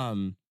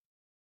 And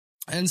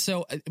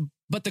so,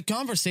 but the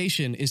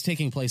conversation is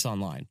taking place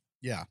online.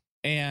 Yeah.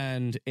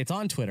 And it's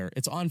on Twitter,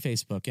 it's on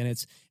Facebook, and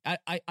it's,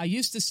 I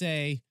used to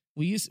say,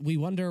 we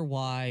wonder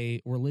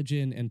why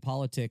religion and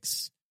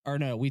politics. Or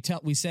no, we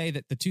say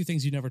that the two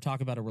things you never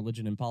talk about are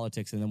religion and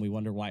politics, and then we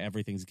wonder why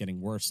everything's getting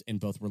worse in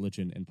both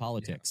religion and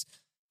politics. Yeah.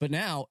 But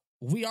now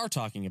we are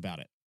talking about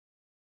it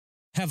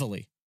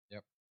heavily.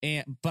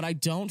 Yep. But I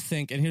don't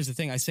think, and here's the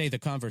thing, I say the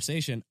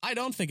conversation, I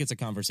don't think it's a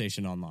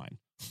conversation online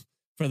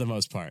for the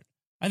most part.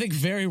 I think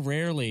very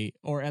rarely,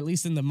 or at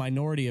least in the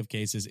minority of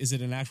cases, is it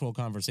an actual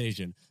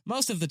conversation.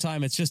 Most of the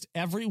time, it's just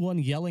everyone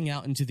yelling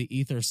out into the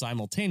ether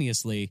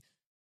simultaneously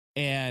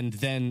and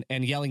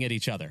yelling at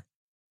each other.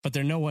 But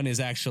no one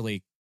is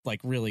actually like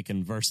really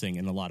conversing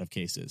in a lot of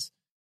cases.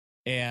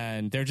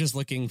 And they're just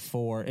looking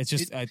for, it's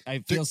just,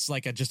 it feels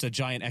like just a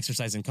giant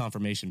exercise in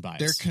confirmation bias.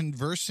 They're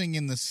conversing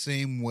in the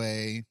same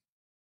way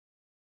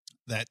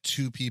that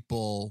two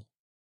people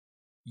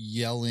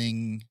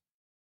yelling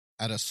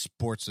at a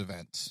sports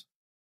event.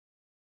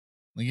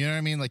 You know what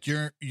I mean? Like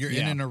you're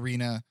in an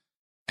arena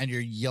and you're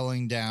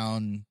yelling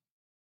down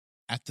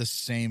at the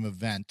same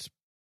event.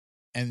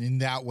 And in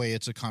that way,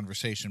 it's a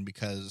conversation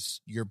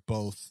because you're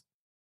both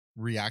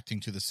reacting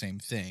to the same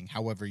thing.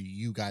 However,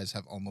 you guys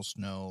have almost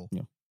no.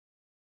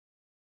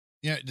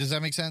 Yeah. Does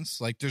that make sense?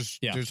 Like there's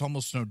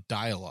almost no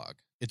dialogue.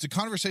 It's a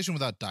conversation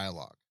without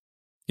dialogue.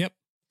 Yep.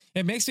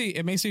 It makes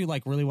me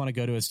like really want to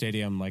go to a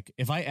stadium. Like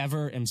if I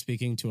ever am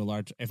speaking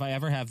to if I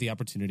ever have the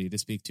opportunity to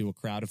speak to a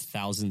crowd of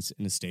thousands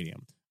in a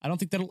stadium, I don't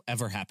think that'll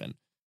ever happen.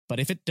 But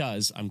if it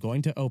does, I'm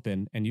going to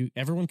open, and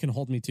everyone can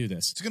hold me to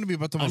this. It's going to be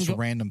about the most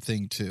random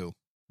thing too.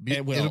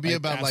 It'll be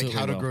about like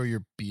how to grow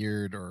your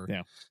beard or.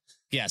 Yeah.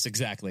 Yes,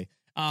 exactly.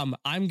 What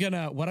I'm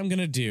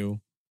gonna do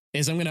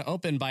is I'm gonna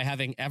open by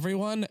having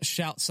everyone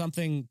shout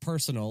something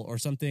personal or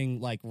something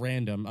like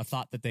random, a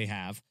thought that they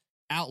have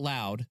out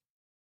loud,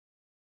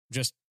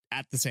 just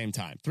at the same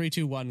time. 3,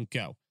 2, 1,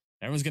 go.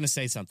 Everyone's gonna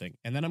say something,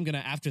 and then I'm gonna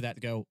after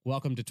that go,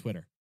 welcome to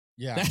Twitter.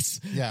 Yeah,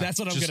 that's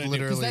what I'm gonna do,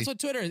 because that's what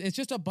Twitter is. It's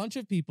just a bunch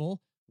of people.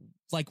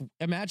 Like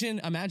imagine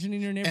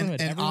in your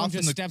neighborhood, and everyone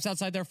just steps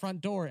outside their front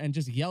door and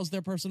just yells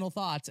their personal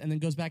thoughts and then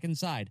goes back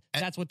inside.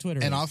 That's what Twitter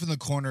is. And off in the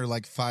corner,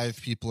 like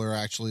 5 people are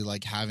actually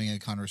like having a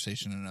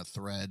conversation in a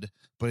thread,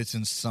 but it's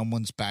in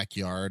someone's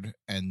backyard,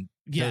 and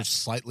they're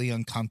slightly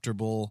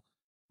uncomfortable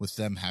with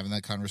them having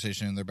that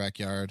conversation in their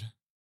backyard.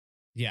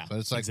 Yeah. But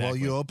it's like, well,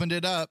 you opened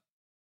it up.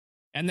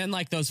 And then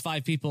like those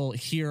 5 people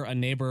hear a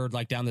neighbor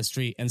like down the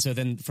street. And so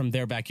then from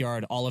their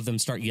backyard, all of them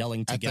start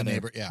yelling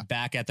together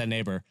back at the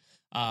neighbor.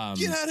 Get out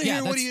of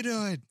here. What are you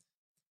doing?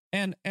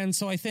 And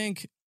so I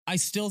think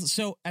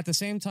so at the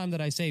same time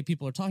that I say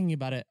people are talking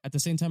about it, at the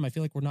same time, I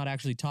feel like we're not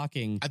actually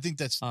talking. I think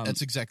that's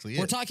exactly it.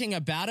 We're talking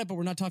about it, but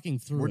we're not talking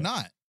through it.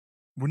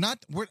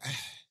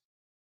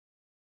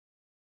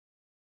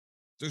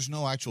 There's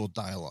no actual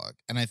dialogue.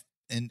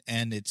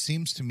 And it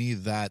seems to me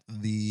that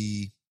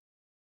the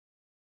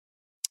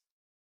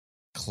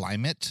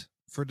climate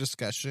for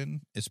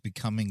discussion is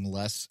becoming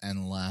less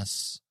and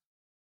less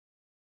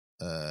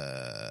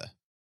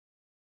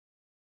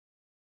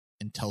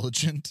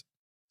intelligent,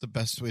 the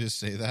best way to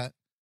say that.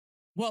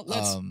 Well,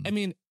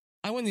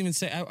 I wouldn't even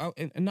say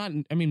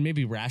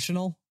maybe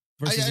rational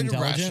versus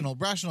intelligent.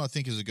 Rational I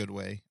think is a good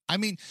way. I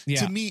mean,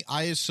 Yeah. to me,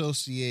 I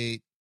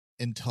associate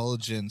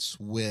intelligence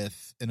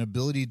with an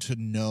ability to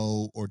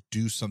know or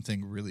do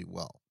something really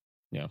well.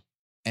 Yeah.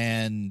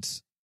 And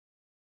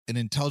an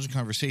intelligent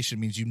conversation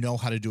means you know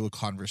how to do a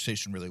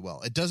conversation really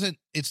well.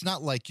 It's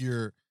not like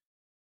it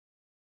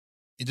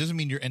doesn't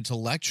mean you're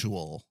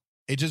intellectual.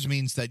 It just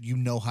means that you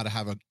know how to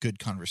have a good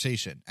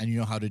conversation and you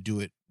know how to do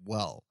it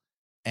well.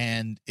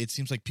 And it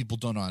seems like people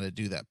don't know how to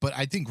do that. But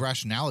I think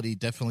rationality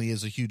definitely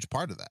is a huge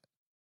part of that.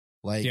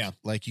 Like, Yeah.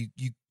 like you,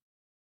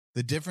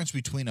 the difference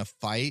between a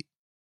fight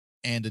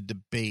and a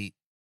debate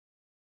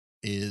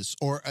is,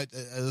 or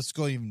let's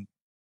go even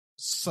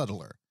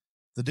subtler.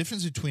 The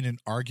difference between an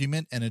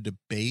argument and a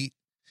debate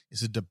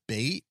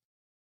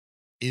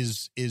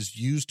is is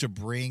used to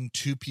bring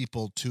two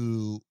people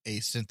to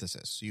a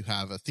synthesis. You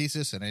have a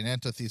thesis and an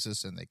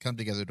antithesis, and they come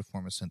together to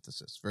form a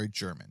synthesis. Very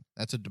German.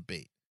 That's a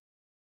debate.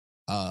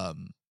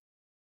 And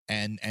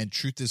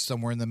truth is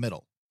somewhere in the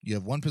middle. You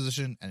have one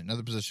position and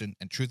another position,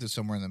 and truth is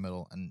somewhere in the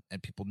middle, and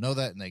people know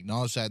that, and they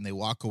acknowledge that, and they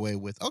walk away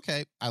with,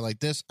 okay, I like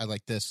this, I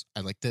like this, I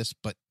like this,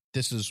 but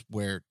this is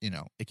where,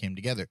 it came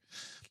together.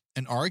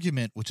 An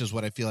argument, which is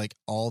what I feel like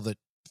all that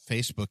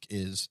Facebook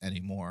is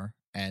anymore,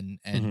 and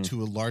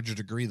to a larger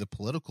degree the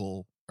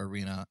political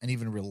arena and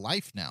even real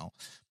life now,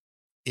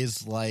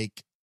 is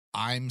like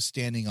I'm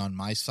standing on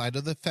my side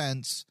of the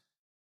fence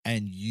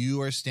and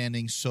you are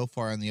standing so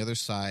far on the other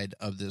side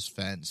of this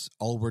fence.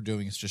 All we're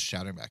doing is just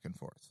shouting back and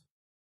forth.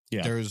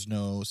 Yeah. There is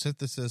no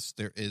synthesis.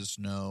 There is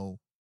no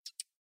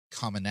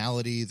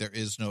commonality. There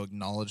is no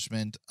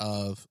acknowledgement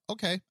of,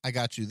 okay, I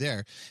got you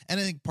there. And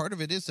I think part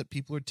of it is that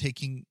people are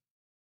taking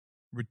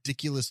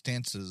ridiculous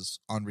stances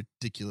on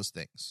ridiculous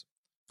things,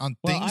 on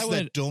things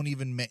that don't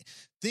even make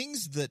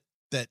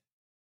that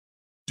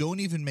don't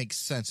even make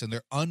sense, and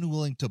they're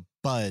unwilling to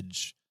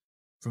budge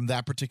from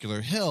that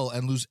particular hill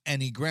and lose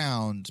any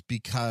ground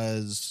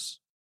because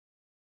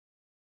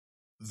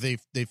they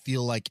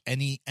feel like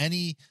any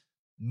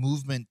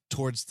movement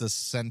towards the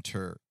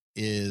center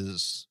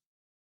is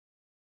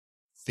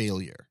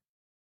failure.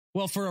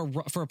 Well,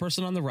 for a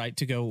person on the right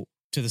to go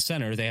to the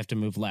center, they have to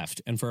move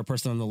left, and for a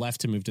person on the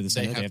left to move to the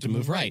center, they have to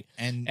move right.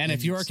 And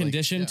if you are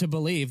conditioned to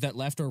believe that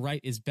left or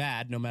right is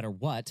bad, no matter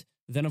what,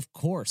 then of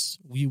course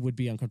you would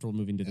be uncomfortable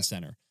moving to the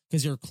center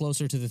because you're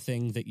closer to the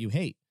thing that you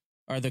hate,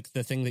 or the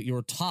thing that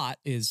you're taught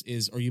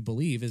is or you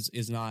believe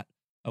is not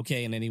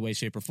okay in any way,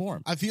 shape, or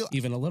form. I feel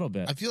even a little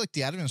bit. I feel like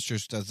the Adventist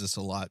Church does this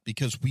a lot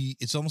because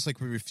it's almost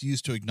like we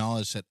refuse to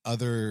acknowledge that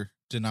other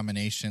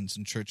denominations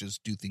and churches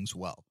do things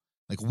well.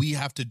 Like we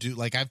have to do,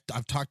 like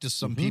I've talked to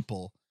some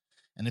people,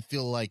 and I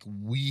feel like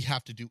we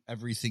have to do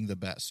everything the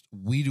best.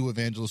 We do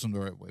evangelism the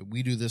right way.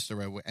 We do this the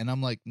right way. And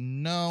I'm like,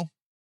 no,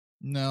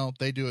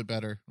 they do it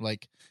better.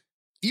 Like,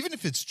 even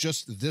if it's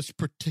just this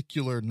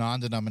particular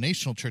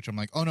non-denominational church, I'm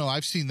like, oh no,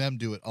 I've seen them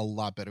do it a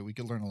lot better. We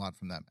could learn a lot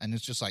from them. And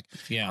it's just like,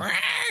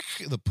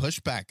 the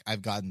pushback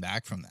I've gotten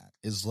back from that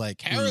is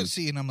like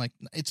heresy. And I'm like,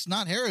 it's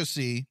not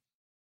heresy.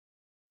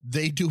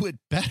 They do it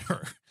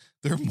better.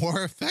 They're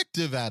more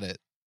effective at it.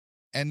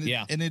 And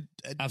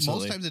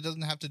most times it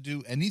doesn't have to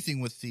do anything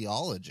with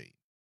theology.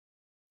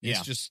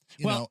 It's just,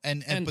 but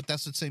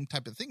that's the same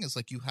type of thing. It's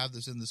like you have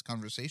this in this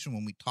conversation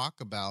when we talk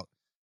about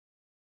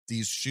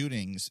these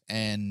shootings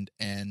and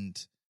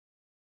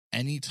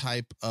any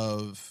type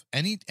of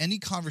any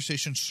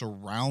conversation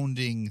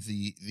surrounding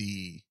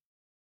the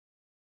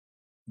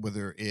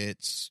whether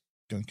it's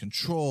gun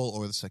control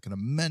or the Second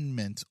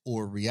Amendment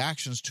or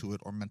reactions to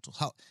it or mental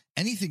health,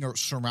 anything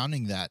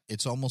surrounding that,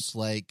 it's almost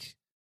like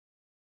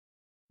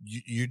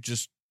you're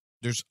just,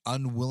 there's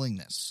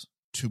unwillingness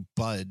to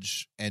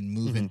budge and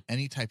move in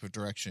any type of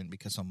direction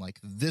because I'm like,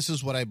 this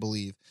is what I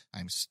believe.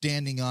 I'm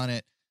standing on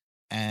it.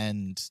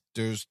 And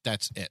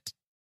that's it.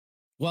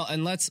 Well,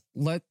 and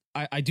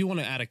I do want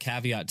to add a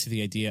caveat to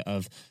the idea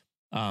of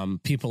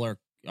people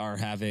are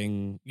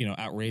having,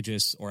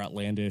 outrageous or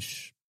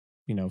outlandish,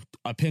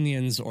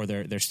 opinions, or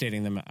they're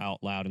stating them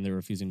out loud and they're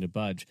refusing to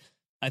budge.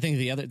 I think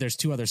there's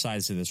two other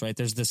sides to this, right?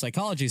 There's the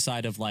psychology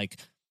side of like,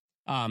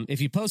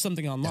 if you post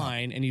something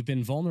online and you've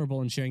been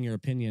vulnerable in sharing your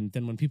opinion,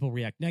 then when people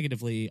react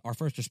negatively, our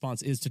first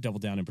response is to double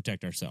down and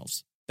protect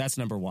ourselves. That's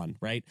number one,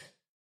 right?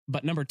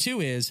 But number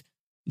two is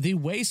the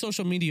way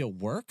social media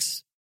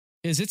works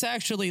is it's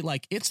actually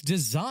like it's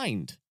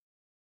designed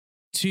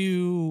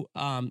to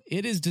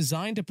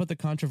put the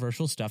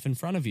controversial stuff in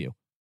front of you,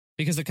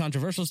 because the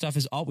controversial stuff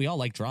is we all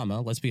like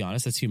drama. Let's be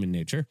honest. That's human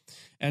nature.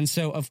 And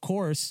so, of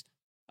course,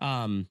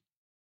 well,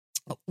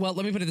 let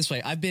me put it this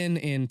way. I've been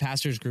in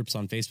pastors groups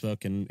on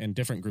Facebook and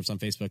different groups on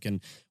Facebook.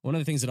 And one of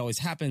the things that always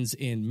happens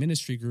in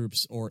ministry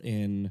groups or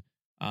in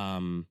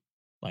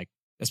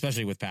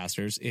especially with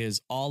pastors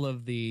is all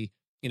of the,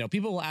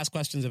 people will ask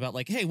questions about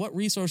like, hey, what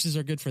resources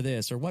are good for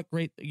this, or what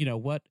great,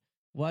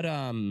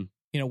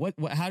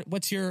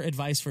 what's your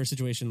advice for a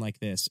situation like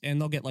this?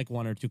 And they'll get like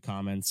one or two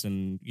comments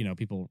and,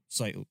 people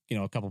say,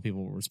 a couple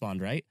people will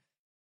respond. Right.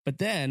 But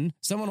then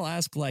someone will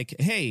ask like,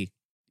 hey,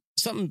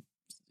 someone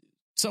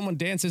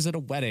dances at a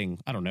wedding.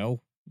 I don't know,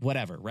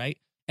 whatever. Right.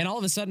 And all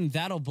of a sudden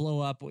that'll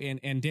blow up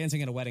and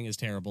dancing at a wedding is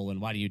terrible. And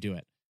why do you do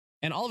it?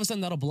 And all of a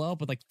sudden that'll blow up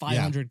with like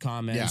 500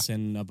 comments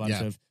and a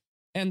bunch of,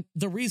 and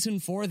the reason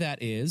for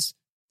that is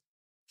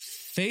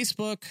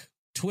Facebook,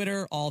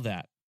 Twitter, all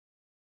that.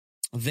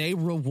 They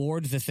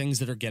reward the things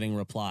that are getting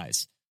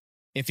replies.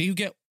 If you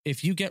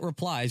get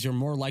replies, you're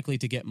more likely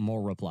to get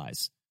more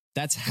replies.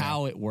 That's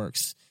how it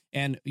works.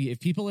 And if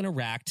people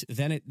interact,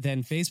 then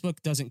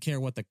Facebook doesn't care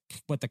what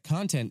the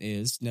content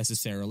is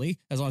necessarily,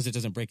 as long as it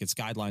doesn't break its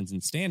guidelines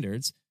and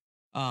standards.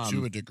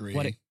 To a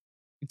degree.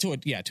 To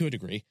a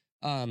degree.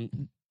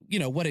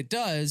 What it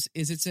does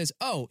is it says,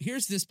 oh,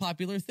 here's this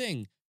popular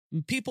thing.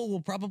 People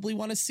will probably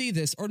want to see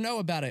this or know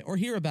about it or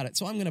hear about it.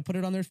 So I'm going to put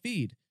it on their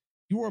feed.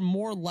 You are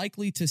more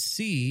likely to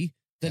see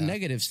the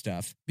negative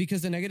stuff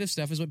because the negative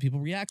stuff is what people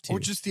react to. Or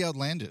just the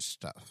outlandish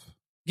stuff.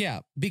 Yeah,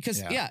 because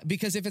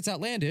if it's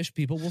outlandish,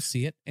 people will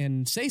see it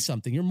and say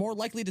something. You're more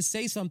likely to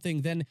say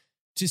something than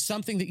to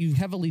something that you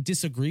heavily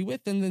disagree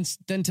with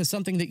than to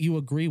something that you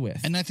agree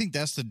with. And I think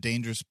that's the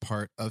dangerous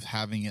part of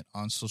having it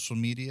on social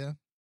media,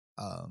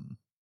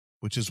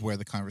 which is where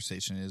the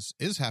conversation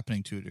is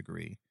happening to a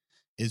degree,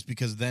 is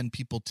because then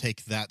people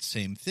take that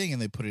same thing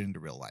and they put it into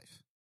real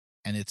life.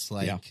 And it's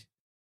like,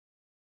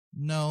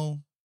 no.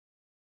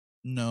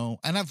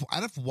 And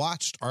I've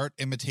watched art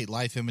imitate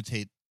life,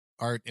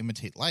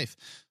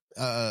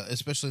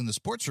 especially in the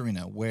sports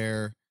arena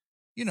where,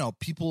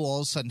 people all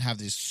of a sudden have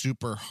these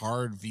super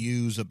hard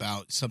views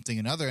about something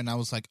another. And I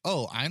was like,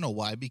 oh, I know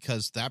why,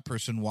 because that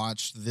person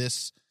watched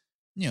this,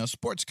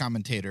 sports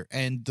commentator.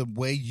 And the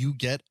way you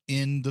get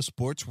in the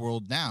sports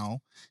world now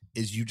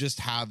is you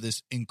just have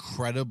this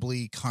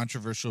incredibly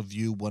controversial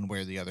view one way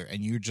or the other.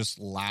 And you're just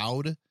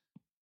loud.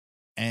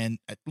 And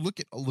look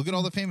at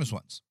all the famous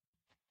ones.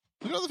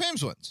 Look at all the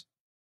famous ones.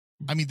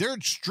 I mean, they're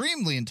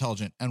extremely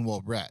intelligent and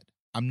well-read.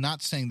 I'm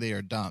not saying they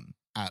are dumb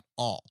at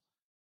all,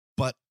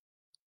 but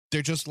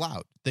they're just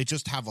loud. They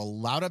just have a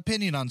loud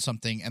opinion on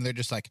something, and they're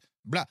just like,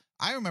 blah.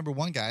 I remember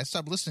one guy, I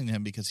stopped listening to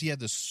him because he had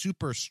this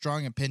super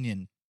strong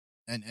opinion,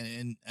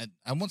 and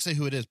I won't say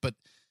who it is, but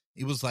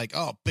it was like,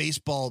 oh,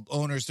 baseball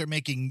owners, they're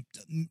making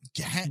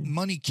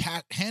money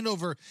hand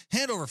over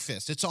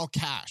fist. It's all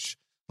cash.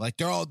 Like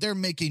they're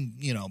making,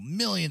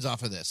 millions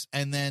off of this.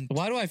 And then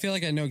why do I feel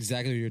like I know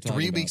exactly what you're talking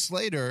about? 3 weeks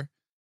later,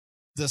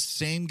 the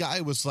same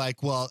guy was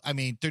like, well, I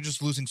mean, they're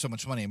just losing so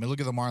much money. I mean, look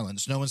at the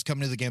Marlins. No one's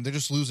coming to the game. They're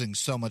just losing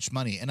so much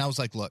money. And I was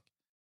like, look,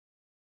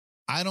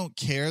 I don't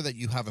care that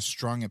you have a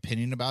strong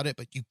opinion about it,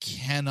 but you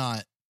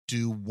cannot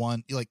do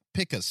one,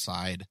 pick a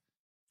side.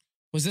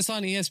 Was this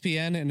on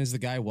ESPN and is the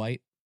guy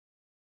white?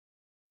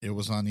 It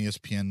was on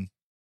ESPN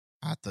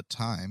at the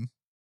time.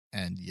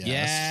 And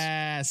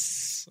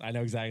yes, I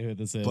know exactly who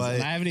this is. And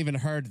I haven't even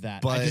heard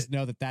that. I just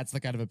know that that's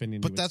the kind of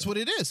opinion. But that's what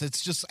it is.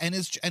 It's just, and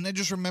I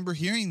just remember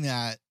hearing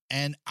that,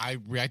 and I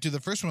reacted to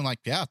the first one like,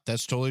 yeah,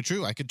 that's totally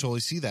true. I could totally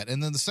see that.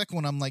 And then the second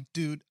one, I'm like,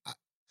 dude,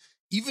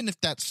 even if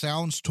that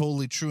sounds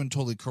totally true and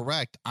totally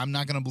correct, I'm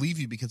not going to believe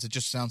you because it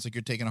just sounds like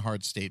you're taking a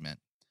hard statement.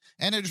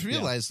 And I just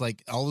realized,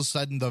 like, all of a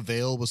sudden the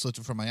veil was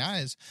lifted from my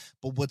eyes.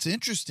 But what's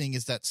interesting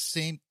is that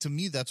to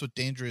me, that's what's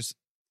dangerous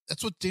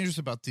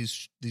about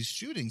these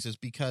shootings is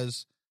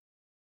because,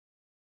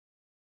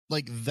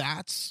 like,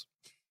 that's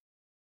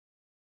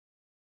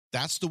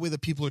the way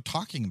that people are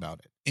talking about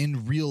it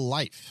in real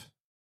life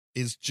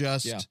is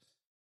just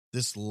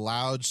this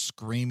loud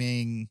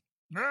screaming,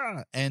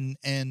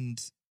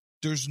 and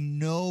there's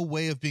no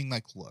way of being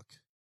like, look,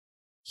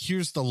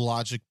 here's the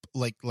logic.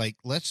 Like,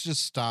 let's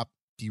just stop,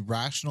 be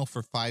rational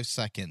for 5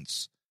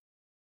 seconds.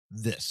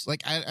 This,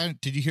 like, I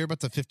did you hear about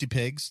the 50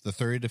 pigs, the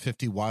 30 to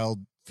 50 wild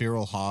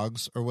feral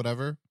hogs or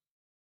whatever?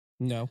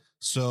 No.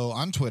 So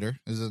on Twitter,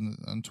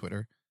 they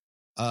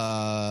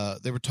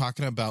were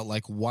talking about,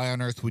 like, why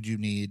on earth would you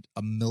need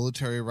a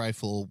military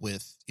rifle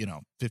with,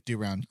 50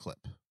 round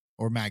clip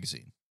or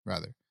magazine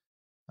rather?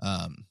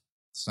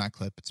 It's not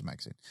clip, it's a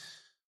magazine.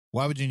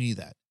 Why would you need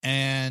that?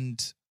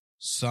 And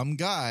some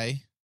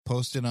guy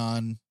posted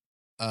on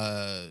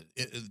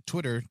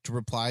Twitter to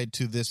reply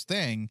to this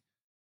thing.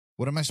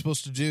 What am I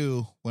supposed to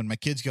do when my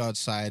kids go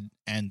outside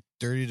and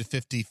 30 to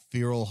 50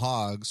 feral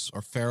hogs,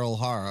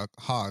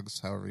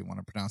 however you want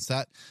to pronounce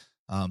that?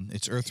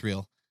 It's earth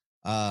real.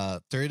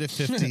 30 to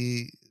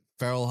 50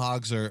 feral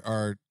hogs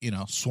are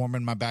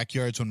swarming my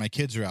backyards when my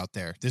kids are out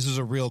there. This is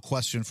a real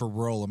question for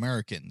rural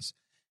Americans.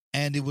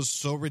 And it was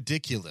so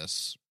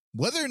ridiculous.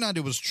 Whether or not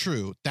it was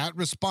true, that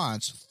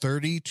response,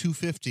 30 to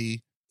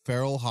 50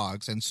 feral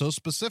hogs, and so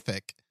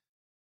specific,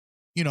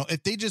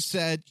 if they just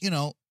said,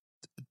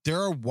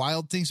 there are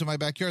wild things in my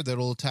backyard that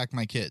will attack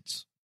my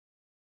kids.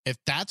 If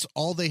that's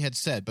all they had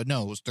said, but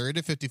no, it was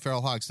 30 to 50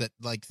 feral hogs that,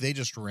 like, they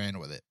just ran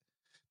with it.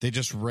 They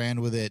just ran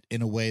with it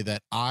in a way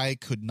that I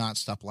could not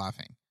stop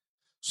laughing.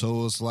 So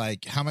it was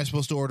like, how am I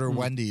supposed to order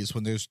Wendy's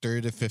when there's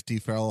 30 to 50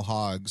 feral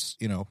hogs,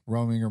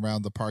 roaming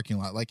around the parking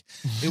lot? Like,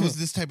 it was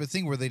this type of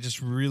thing where they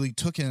just really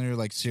took it and they're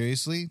like,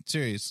 seriously,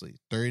 30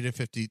 to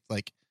 50,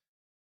 like,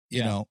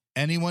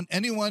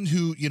 anyone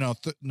who,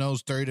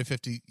 knows 30 to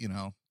 50,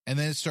 and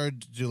then it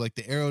started to do, like,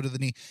 the arrow to the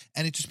knee.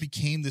 And it just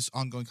became this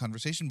ongoing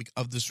conversation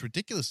of this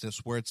ridiculousness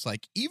where it's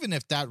like, even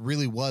if that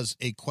really was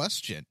a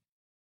question,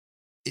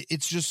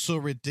 it's just so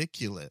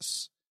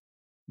ridiculous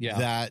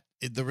that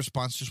the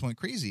response just went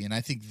crazy. And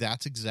I think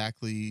that's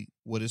exactly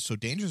what is so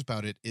dangerous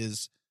about it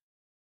is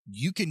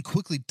you can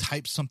quickly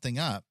type something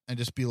up and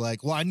just be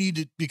like, well, I need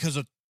it because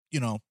of,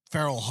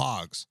 feral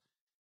hogs.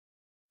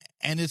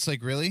 And it's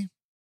like, really?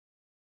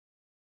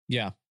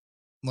 Yeah.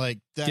 Like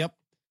that. Yep.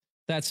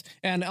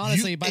 And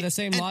honestly, by the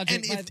same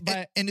logic,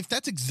 and if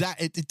that's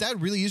if that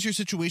really is your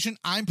situation,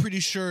 I'm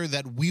pretty sure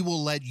that we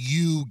will let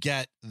you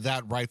get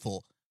that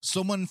rifle.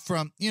 Someone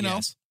from,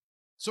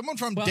 someone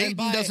from Dayton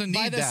doesn't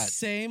need that.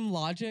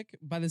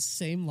 By the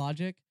same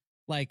logic,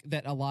 like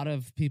that a lot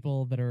of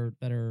people that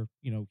are,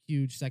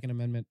 huge Second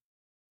Amendment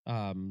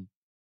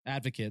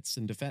advocates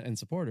and and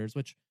supporters,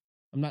 which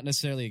I'm not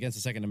necessarily against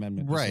the Second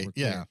Amendment. Right.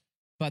 Yeah.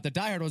 But the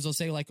diehard ones will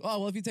say like, oh,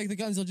 well, if you take the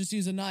guns, they'll just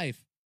use a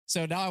knife.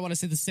 So now I want to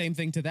say the same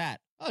thing to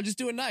that. Oh, just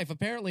do a knife.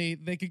 Apparently,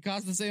 they could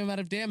cause the same amount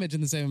of damage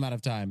in the same amount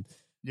of time.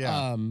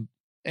 Yeah.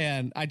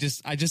 And I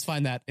just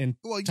find that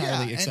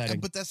entirely exciting.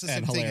 But that's the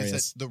same thing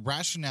is that the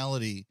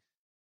rationality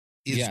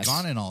is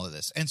gone in all of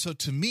this. And so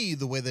to me,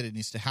 the way that it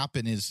needs to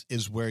happen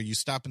is where you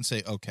stop and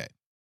say, okay,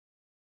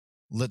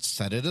 let's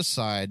set it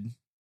aside.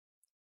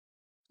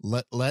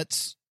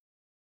 Let's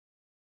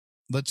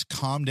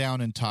calm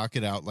down and talk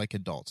it out like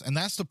adults. And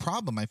that's the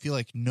problem. I feel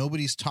like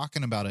nobody's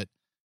talking about it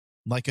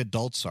like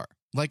adults are.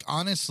 Like,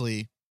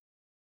 honestly.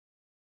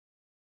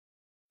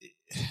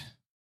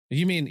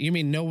 You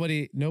mean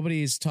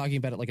nobody's talking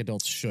about it like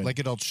adults should. Like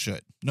adults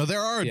should. No,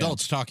 there are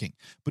adults talking,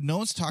 but no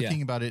one's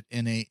talking about it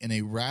in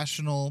a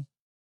rational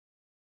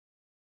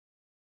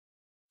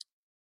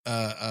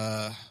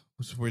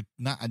we're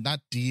not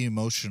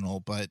de-emotional,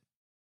 but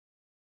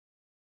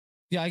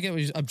I get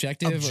what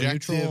objective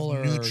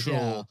or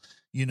neutral,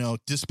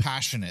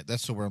 dispassionate.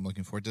 That's the word I'm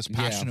looking for.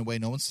 Dispassionate way.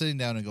 No one's sitting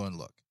down and going,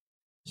 look,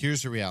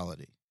 here's the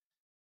reality.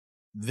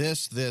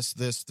 This,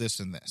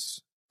 and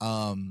this.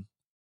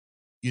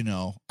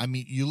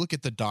 You look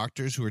at the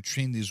doctors who are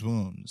treating these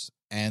wounds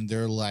and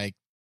they're like,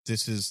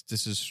 this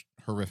is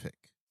horrific.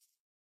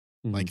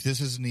 Mm-hmm. Like, this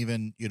isn't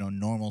even,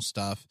 normal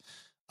stuff.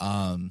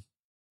 Bring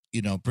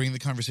the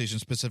conversation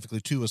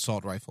specifically to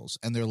assault rifles.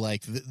 And they're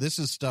like, this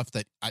is stuff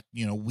that,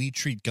 we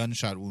treat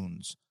gunshot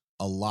wounds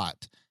a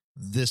lot.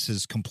 This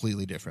is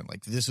completely different.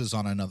 Like, this is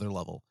on another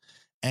level.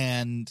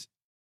 And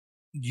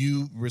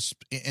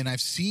and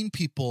I've seen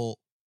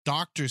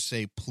doctors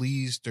say,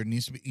 please, there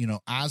needs to be,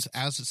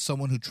 as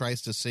someone who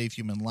tries to save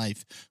human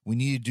life, we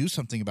need to do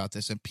something about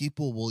this. And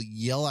people will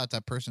yell at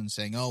that person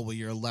saying, oh, well,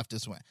 you're a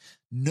leftist.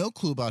 No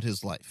clue about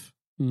his life.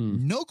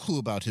 No clue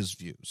about his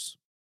views.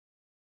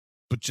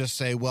 But just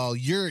say, well,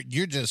 you're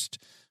just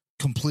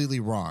completely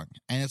wrong.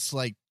 And it's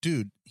like,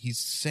 dude, he's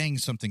saying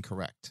something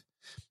correct.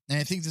 And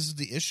I think this is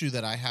the issue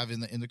that I have in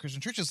the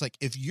Christian church. It's like,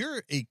 if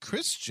you're a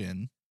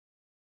Christian,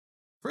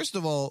 first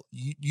of all,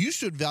 you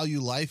should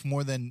value life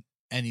more than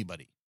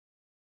anybody.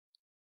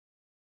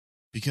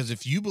 Because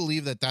if you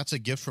believe that that's a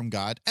gift from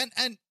God,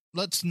 and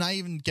let's not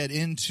even get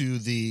into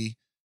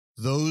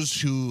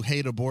those who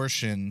hate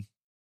abortion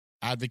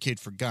advocate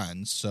for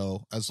guns.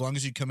 So as long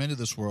as you come into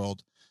this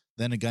world,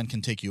 then a gun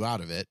can take you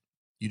out of it.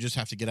 You just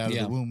have to get out of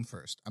the womb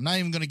first. I'm not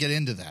even going to get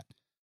into that.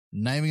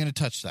 I'm not even going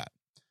to touch that.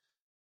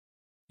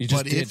 You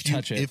just did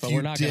touch it, but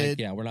we're not going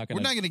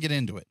to get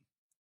into it.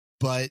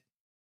 But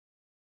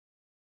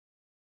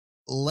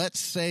let's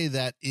say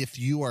that if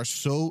you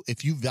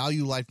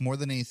value life more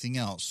than anything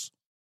else,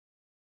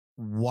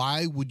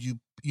 why would you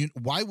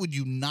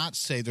not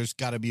say there's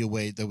got to be a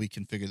way that we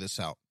can figure this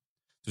out?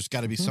 There's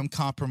got to be some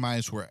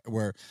compromise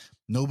where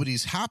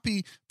nobody's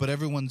happy, but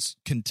everyone's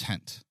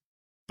content.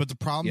 But the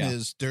problem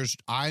is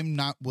I'm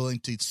not willing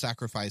to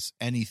sacrifice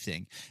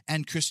anything.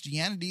 And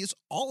Christianity is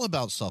all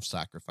about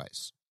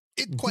self-sacrifice.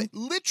 It quite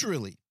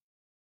literally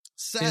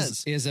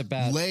says is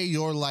about lay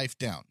your life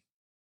down.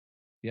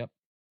 Yep.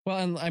 Well,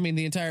 and I mean,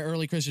 the entire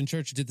early Christian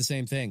church did the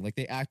same thing. Like,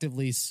 they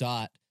actively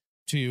sought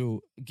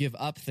to give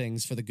up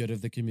things for the good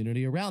of the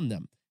community around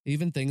them,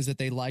 even things that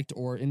they liked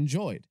or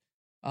enjoyed.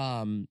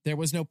 There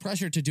was no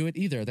pressure to do it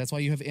either. That's why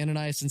you have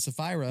Ananias and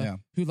Sapphira,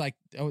 who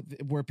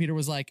where Peter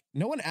was like,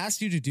 no one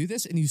asked you to do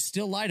this and you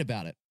still lied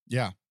about it.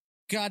 Yeah.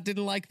 God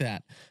didn't like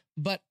that.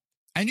 But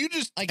and you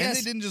just, I guess, and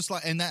they didn't just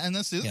lie. And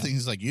that's the other thing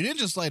is, like, you didn't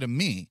just lie to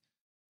me,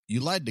 you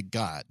lied to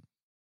God.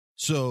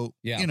 So,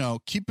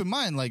 keep in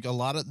mind, like, a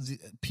lot of the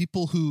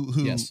people who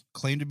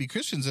claim to be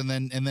Christians and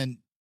then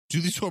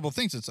do these horrible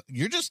things. It's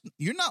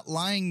you're not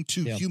lying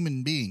to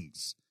human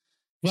beings.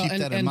 Well,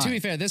 and to be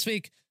fair, this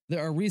week,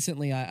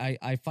 recently,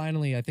 I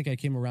finally, I think I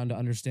came around to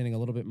understanding a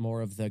little bit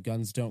more of the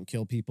guns don't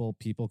kill people,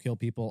 people kill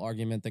people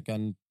argument that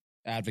gun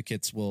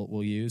advocates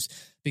will use,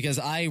 because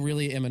I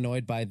really am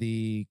annoyed by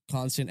the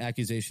constant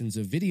accusations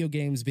of video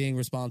games being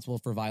responsible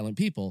for violent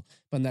people,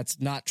 but that's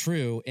not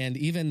true. And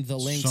even the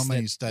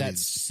links that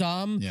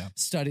some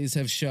studies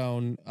have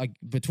shown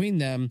between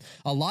them,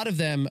 a lot of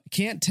them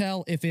can't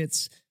tell if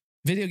it's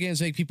video games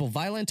make people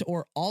violent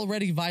or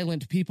already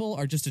violent people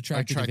are just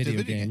attracted to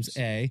video games,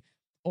 A.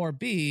 Or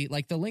B,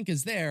 like, the link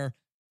is there,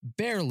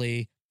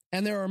 barely,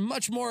 and there are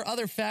much more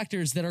other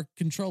factors that are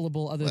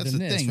controllable other than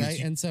this, right?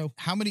 And so,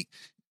 how many?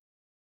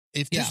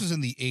 if this was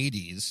in the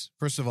 80s,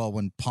 first of all,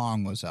 when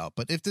Pong was out,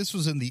 but if this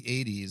was in the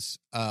 80s,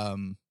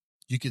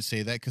 you could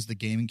say that because the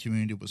gaming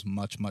community was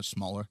much, much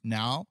smaller.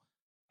 Now,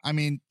 I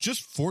mean,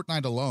 just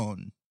Fortnite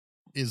alone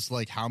is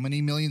like how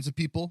many millions of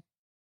people?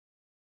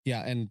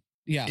 Yeah, and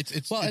yeah, it's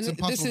impossible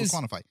to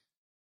quantify.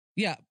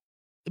 Yeah,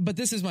 but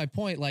this is my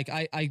point. Like,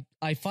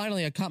 I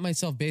finally caught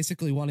myself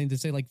basically wanting to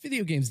say, like,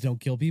 video games don't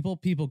kill people.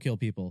 People kill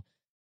people.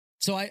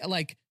 So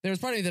there was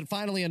part of me that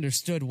finally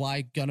understood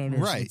why gun owners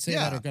would say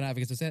that or gun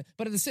advocates would say that.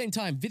 But at the same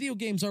time, video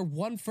games are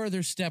one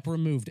further step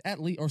removed,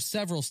 at least, or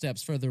several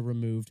steps further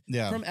removed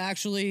from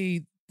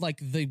actually like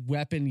the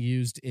weapon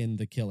used in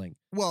the killing.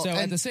 Well, so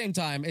at the same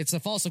time, it's a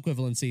false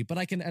equivalency, but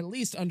I can at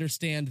least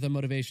understand the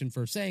motivation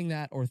for saying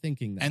that or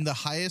thinking that. And the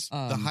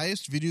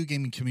highest video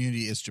gaming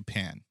community is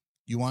Japan.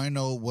 You want to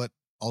know what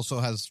also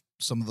has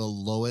one of the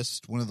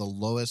lowest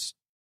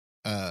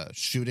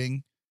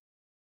shooting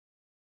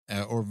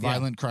or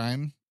violent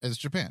crime is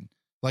Japan.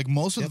 Like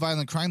most of the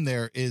violent crime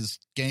there is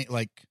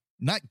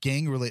not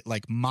gang related,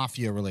 like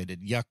mafia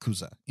related,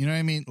 yakuza. You know what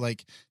I mean?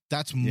 Like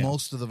that's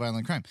most of the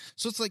violent crime.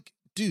 So it's like,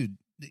 dude,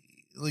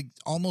 like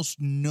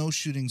almost no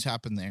shootings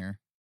happen there.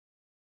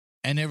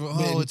 And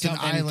it's an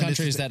island.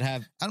 Countries that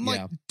have, I'm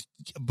like,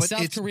 but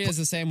South Korea is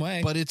the same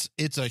way. But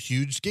it's a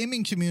huge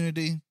gaming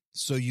community,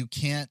 so you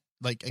can't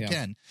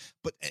again.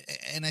 But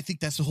and I think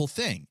that's the whole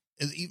thing.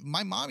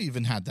 My mom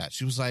even had that.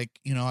 She was like,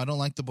 I don't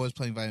like the boys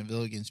playing violent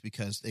video games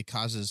because it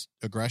causes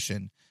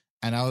aggression.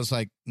 And I was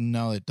like,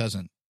 no, it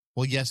doesn't.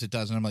 Well, yes, it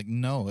does. And I'm like,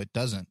 no, it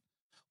doesn't.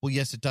 Well,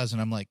 yes, it does. And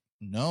I'm like,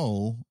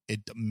 no, it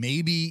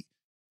maybe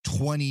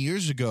 20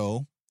 years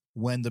ago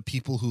when the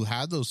people who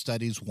had those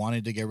studies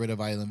wanted to get rid of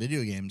violent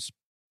video games,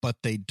 but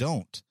they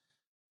don't.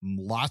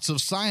 Lots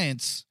of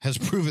science has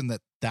proven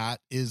that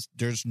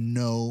there's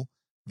no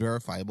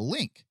verifiable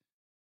link.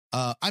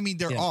 I mean,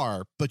 there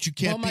are, but you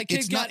can't. Well,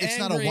 it's not a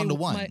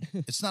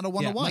 1-to-1. It's not a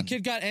 1-to-1. My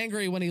kid got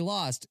angry when he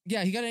lost.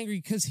 Yeah, he got angry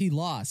because he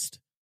lost.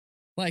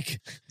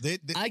 Like,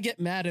 I get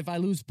mad if I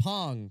lose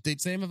Pong.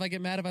 Same if I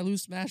get mad if I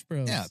lose Smash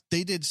Bros. Yeah,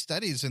 they did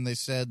studies and they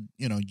said,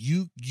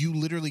 you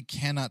literally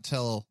cannot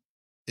tell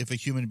if a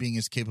human being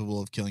is capable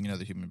of killing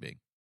another human being.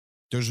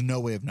 There's no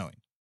way of knowing.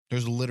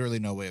 There's literally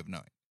no way of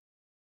knowing.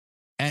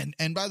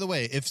 And by the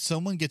way, if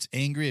someone gets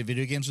angry at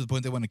video games to the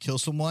point they want to kill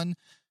someone,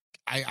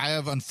 I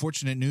have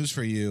unfortunate news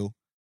for you.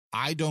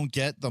 I don't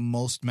get the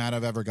most mad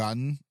I've ever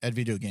gotten at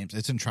video games.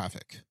 It's in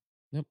traffic.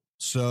 Yep.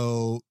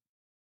 So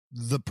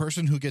the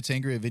person who gets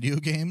angry at video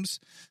games,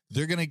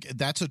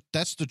 that's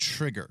the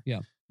trigger.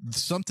 Yeah.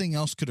 Something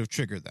else could have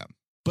triggered them.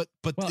 But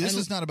this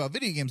is not about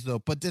video games though,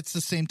 but it's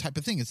the same type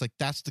of thing. It's like,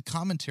 that's the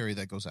commentary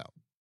that goes out.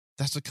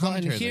 That's the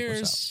commentary that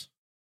goes out.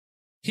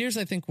 Here's,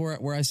 I think,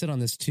 where I sit on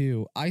this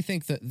too. I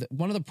think that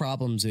one of the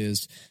problems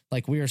is,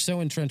 like, we are so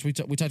entrenched. We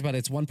talked about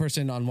it's one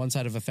person on one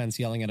side of a fence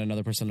yelling at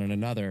another person on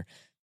another.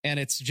 And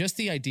it's just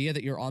the idea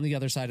that you're on the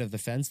other side of the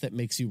fence that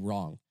makes you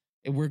wrong,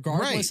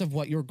 regardless of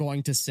what you're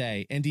going to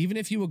say. And even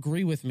if you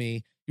agree with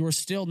me, you're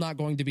still not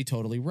going to be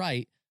totally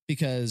right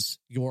because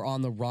you're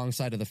on the wrong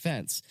side of the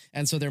fence.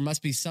 And so there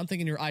must be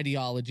something in your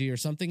ideology or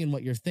something in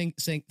what you're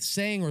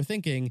saying or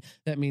thinking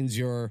that means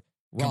you're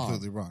wrong.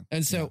 Completely wrong.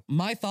 And so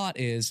my thought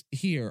is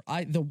here,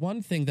 the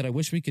one thing that I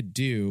wish we could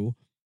do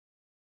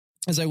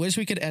is I wish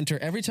we could enter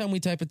every time we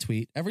type a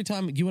tweet, every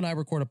time you and I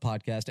record a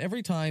podcast,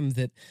 every time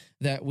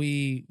that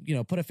we,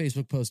 put a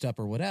Facebook post up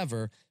or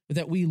whatever,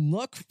 that we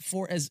look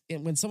for,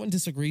 when someone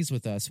disagrees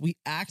with us, we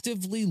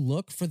actively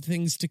look for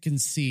things to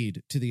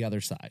concede to the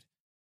other side.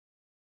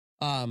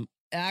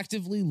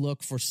 Actively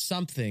look for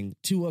something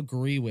to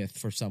agree with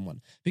for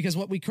someone, because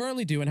what we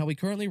currently do and how we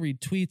currently read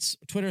tweets,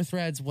 Twitter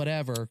threads,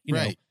 whatever,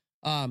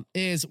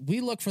 is we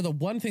look for the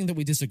one thing that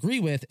we disagree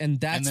with, and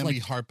then we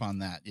harp on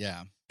that.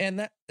 Yeah. And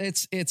that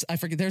it's I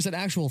forget, there's an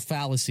actual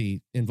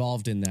fallacy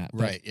involved in that.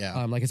 But, right.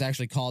 Yeah. Like it's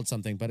actually called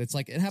something, but it's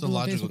like, it happens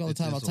on Facebook all the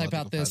time. I'll type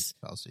out this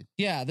fallacy.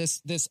 Yeah,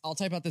 I'll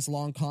type out this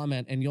long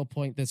comment and you'll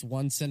point this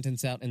one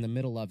sentence out in the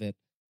middle of it.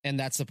 And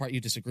that's the part you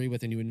disagree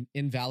with, and you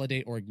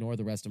invalidate or ignore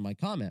the rest of my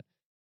comment.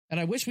 And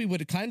I wish we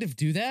would kind of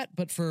do that,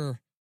 but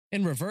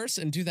in reverse,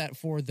 and do that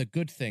for the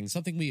good thing,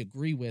 something we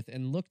agree with,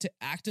 and look to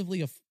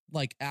actively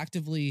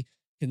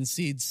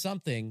concede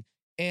something.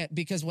 And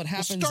because what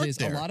happens is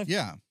there. A lot of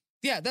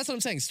that's what I'm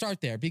saying. Start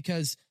there,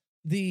 because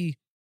the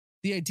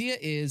idea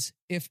is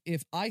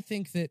if I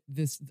think that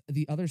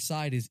the other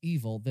side is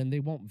evil, then they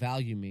won't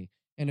value me.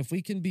 And if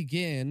we can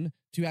begin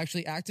to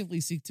actually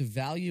actively seek to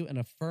value and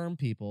affirm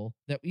people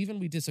that even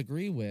we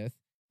disagree with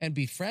and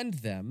befriend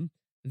them,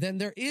 then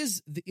there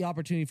is the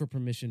opportunity for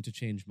permission to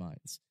change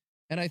minds.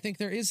 And I think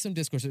there is some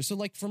discourse there. So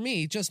like for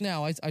me, just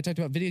now, I talked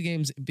about video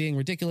games being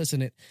ridiculous,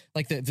 and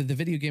the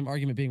video game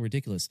argument being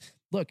ridiculous.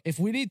 Look, if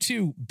we need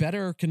to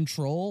better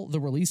control the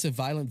release of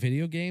violent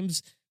video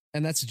games,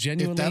 and that's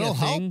genuinely if that'll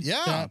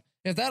help,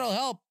 if that'll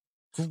help,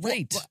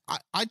 great. Well,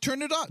 I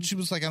turned it on. She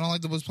was like, I don't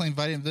like the boys playing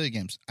violent video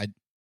games.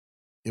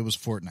 It was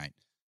Fortnite.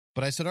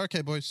 But I said,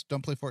 okay, boys,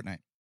 don't play Fortnite.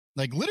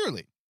 Like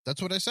literally,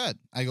 that's what I said.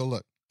 I go,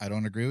 look, I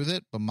don't agree with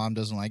it, but mom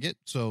doesn't like it,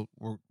 so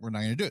we're not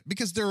going to do it,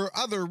 because there are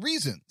other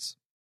reasons.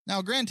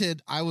 Now,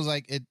 granted, I was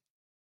like,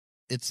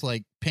 it's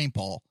like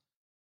paintball.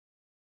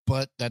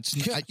 But that's,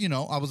 I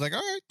was like, all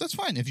right, that's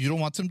fine. If you don't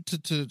want them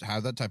to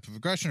have that type of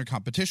aggression or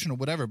competition or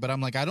whatever. But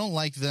I'm like, I don't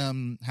like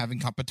them having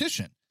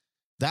competition.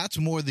 That's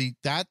more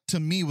that to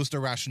me was the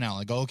rationale.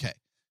 I go, okay,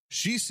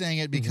 she's saying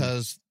it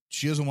because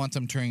she doesn't want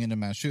them turning into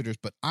mass shooters.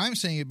 But I'm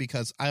saying it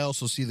because I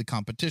also see the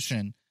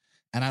competition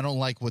and I don't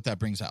like what that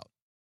brings out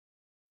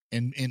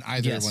in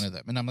either one of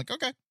them. And I'm like,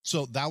 okay.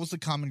 So that was the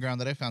common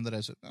ground that I found that I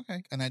said,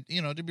 okay. And I,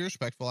 to be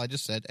respectful, I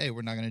just said, hey,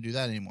 we're not going to do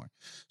that anymore.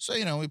 So,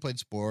 we played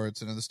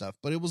sports and other stuff,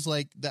 but it was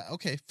like that.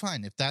 Okay,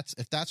 fine. If that's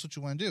what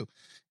you want to do,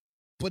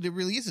 but it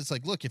really is. It's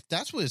like, look, if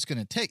that's what it's going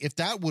to take, if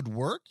that would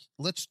work,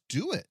 let's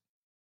do it.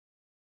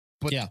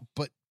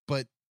 But,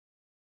 but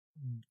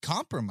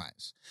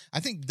compromise. I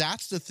think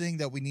that's the thing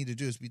that we need to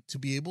do is to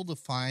be able to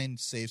find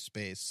safe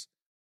space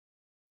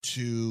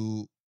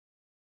to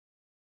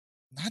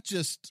not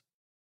just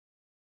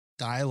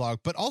dialogue,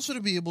 but also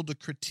to be able to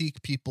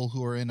critique people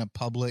who are in a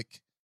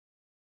public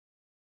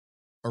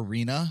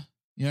arena.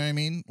 You know what I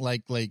mean?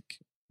 Like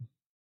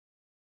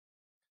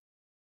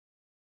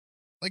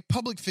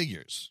public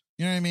figures.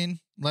 You know what I mean?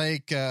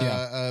 Like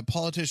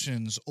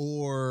politicians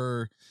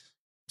or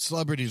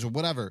celebrities or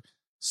whatever.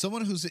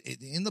 Someone who's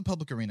in the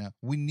public arena,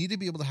 we need to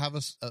be able to have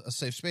a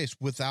safe space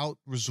without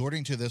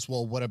resorting to this.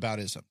 Well, what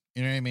aboutism?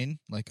 You know what I mean?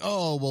 Like,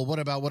 oh, well, what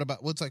about? Well,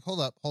 it's like, hold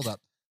up.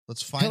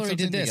 Let's find Hillary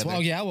something did this. together.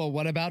 Well, yeah. Well,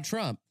 what about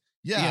Trump?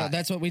 Yeah,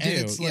 that's what we do. And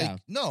it's like,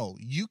 no,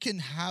 you can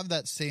have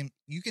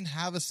you can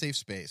have a safe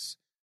space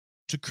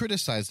to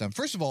criticize them.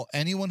 First of all,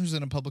 anyone who's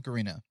in a public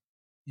arena,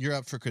 you're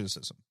up for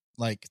criticism.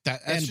 Like that.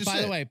 That's and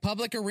by the way,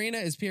 public arena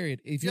is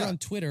period. If you're on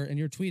Twitter and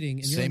you're tweeting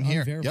and you're an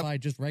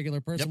unverified, just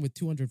regular person with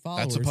 200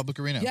 followers, that's a public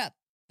arena. Yeah,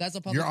 that's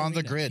a public You're on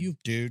arena. the grid,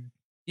 dude.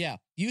 Yeah,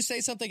 you say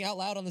something out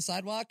loud on the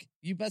sidewalk,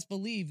 you best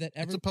believe that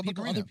other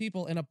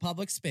people in a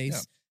public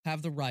space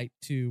have the right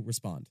to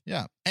respond.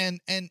 Yeah, and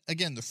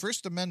again, the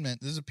First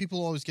Amendment.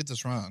 People always get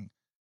this wrong.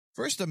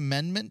 First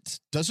Amendment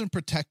doesn't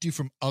protect you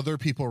from other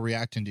people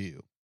reacting to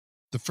you.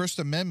 The First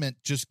Amendment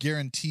just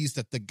guarantees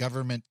that the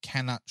government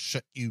cannot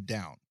shut you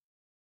down.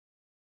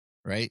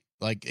 Right?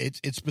 Like it's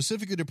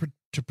specifically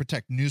to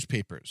protect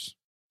newspapers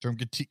from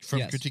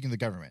critiquing the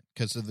government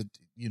because of the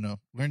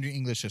learn your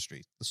English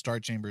history, the Star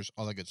Chambers,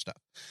 all that good stuff.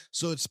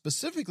 So it's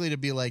specifically to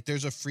be like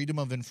there's a freedom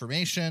of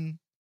information,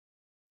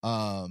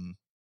 and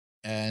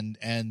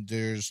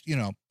there's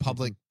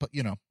public, but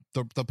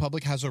the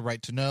public has a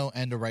right to know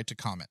and a right to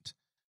comment,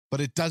 but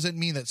it doesn't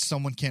mean that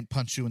someone can't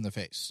punch you in the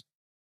face.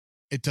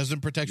 It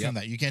doesn't protect you from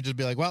that. You can't just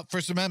be like, well,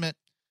 First Amendment.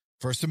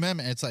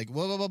 It's like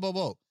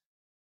whoa.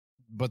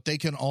 But they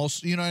can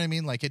also, you know what I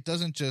mean? Like, it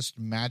doesn't just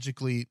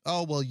magically,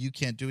 oh, well, you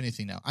can't do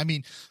anything now. I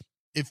mean,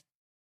 if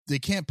they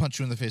can't punch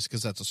you in the face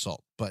because that's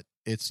assault, but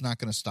it's not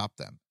going to stop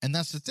them. And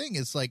that's the thing.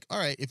 It's like, all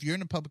right, if you're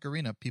in a public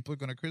arena, people are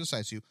going to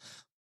criticize you.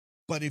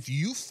 But if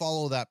you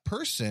follow that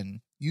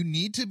person, you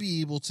need to be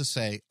able to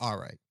say, all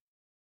right,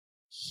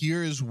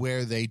 here's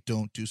where they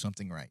don't do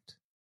something right.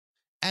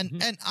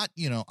 And,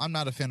 I'm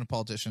not a fan of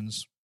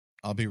politicians.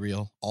 I'll be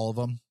real. All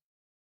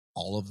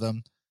of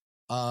them.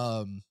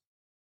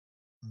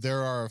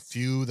 There are a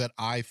few that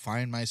I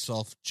find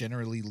myself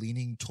generally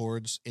leaning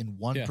towards in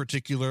one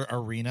particular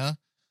arena,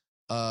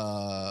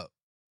 or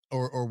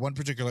one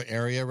particular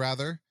area,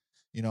 rather.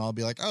 I'll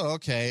be like, oh,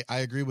 okay, I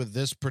agree with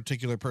this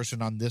particular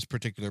person on this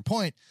particular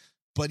point.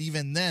 But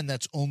even then,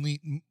 that's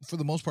only, for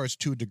the most part, it's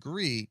to a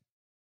degree.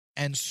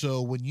 And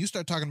so when you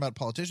start talking about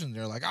politicians,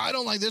 they're like, I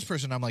don't like this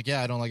person. I'm like,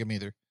 yeah, I don't like him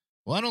either.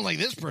 Well, I don't like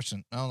this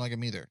person. I don't like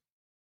him either.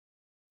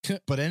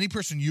 But any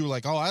person you're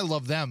like, oh, I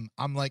love them.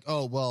 I'm like,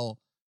 oh, well,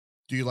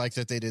 do you like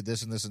that they did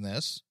this and this and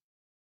this?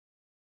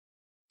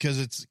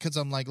 Because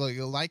I'm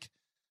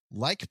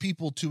like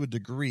people to a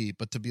degree,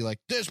 but to be like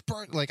this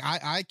part, like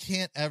I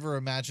can't ever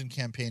imagine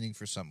campaigning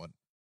for someone.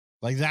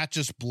 Like that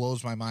just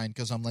blows my mind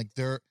because I'm like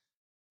there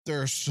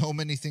are so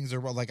many things that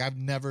are like I've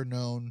never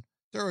known.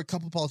 There are a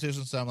couple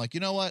politicians that I'm like, you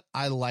know what?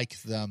 I like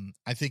them.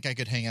 I think I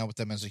could hang out with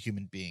them as a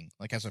human being,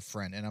 like as a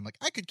friend. And I'm like,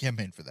 I could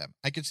campaign for them.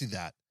 I could see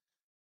that.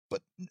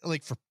 But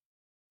like for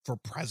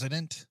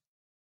president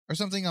or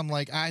something, I'm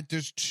like, there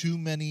are too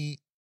many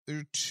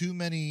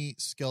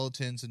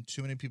skeletons in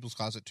too many people's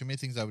closet, too many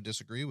things I would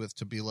disagree with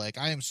to be like,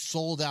 I am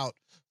sold out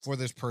for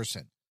this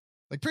person.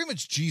 Like pretty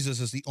much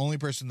Jesus is the only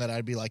person that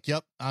I'd be like,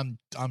 yep, I'm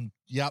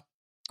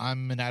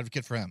an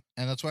advocate for him.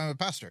 And that's why I'm a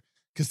pastor,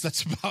 because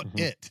that's about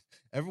it.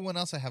 Everyone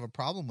else I have a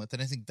problem with.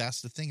 And I think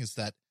that's the thing is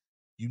that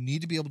you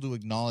need to be able to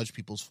acknowledge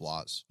people's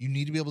flaws. You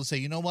need to be able to say,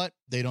 you know what?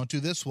 They don't do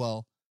this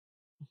well,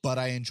 but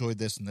I enjoyed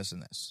this and this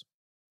and this.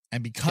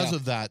 And because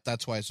of that,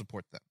 that's why I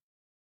support them.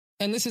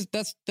 And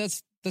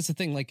that's the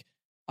thing. Like,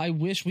 I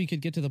wish we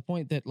could get to the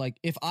point that, like,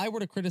 if I were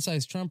to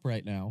criticize Trump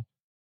right now,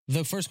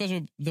 the first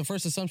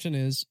assumption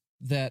is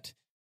that,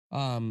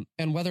 and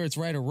whether it's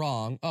right or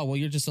wrong, oh, well,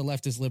 you're just a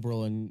leftist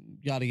liberal and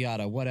yada,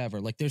 yada,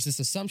 whatever. Like, there's this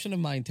assumption of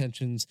my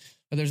intentions,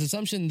 but there's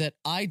assumption that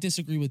I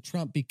disagree with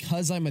Trump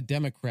because I'm a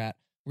Democrat,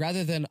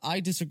 rather than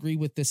I disagree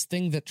with this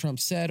thing that Trump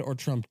said or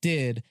Trump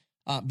did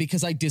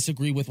because I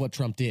disagree with what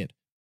Trump did.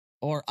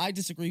 Or I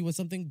disagree with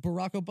something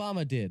Barack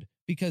Obama did,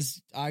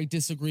 because I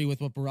disagree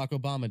with what Barack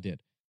Obama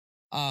did.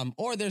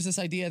 Or there's this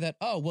idea that,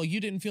 oh, well, you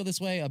didn't feel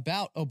this way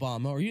about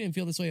Obama, or you didn't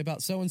feel this way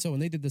about so-and-so,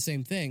 and they did the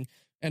same thing.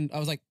 And I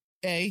was like,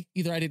 A,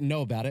 either I didn't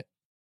know about it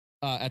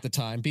at the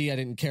time. B, I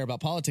didn't care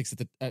about politics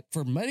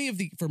for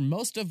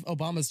most of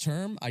Obama's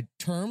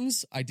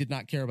terms, I did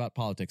not care about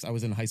politics. I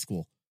was in high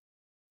school.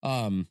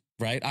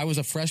 Right. I was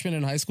a freshman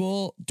in high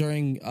school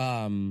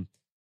during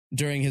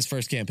his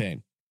first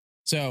campaign.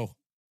 So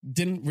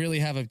didn't really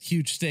have a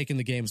huge stake in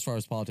the game as far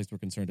as politics were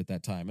concerned at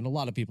that time. And a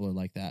lot of people are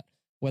like that.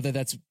 Whether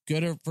that's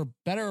good or for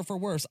better or for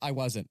worse, I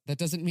wasn't. That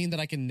doesn't mean that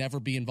I can never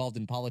be involved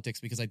in politics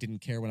because I didn't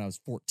care when I was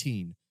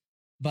 14.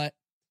 But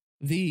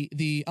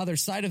the other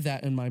side of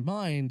that in my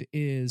mind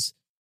is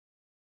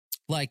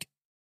like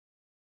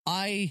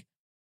we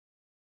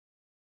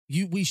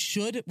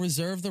should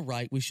reserve the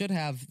right. We should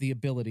have the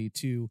ability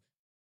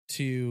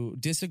to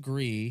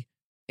disagree,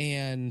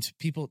 and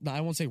people.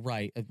 I won't say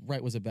right.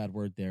 Right was a bad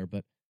word there,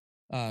 but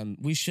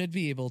we should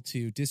be able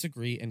to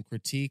disagree and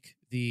critique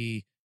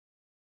the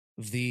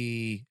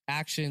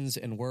actions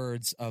and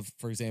words of,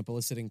 for example,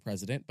 a sitting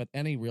president, but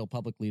any real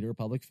public leader,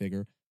 public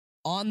figure,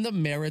 on the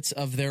merits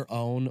of their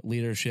own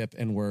leadership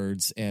and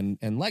words and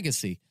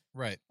legacy.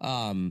 Right.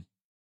 And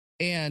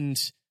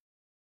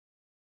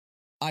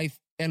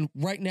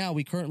right now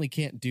we currently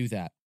can't do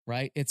that.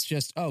 Right. It's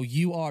just, oh,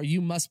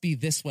 you must be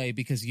this way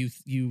because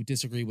you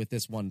disagree with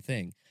this one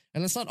thing.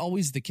 And that's not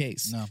always the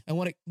case. No. And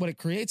what it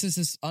creates is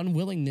this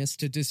unwillingness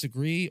to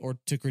disagree or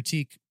to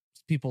critique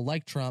people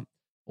like Trump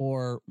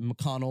or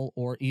McConnell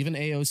or even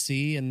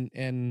AOC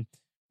and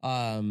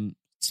some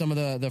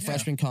of the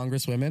freshman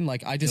congresswomen.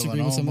 Like, I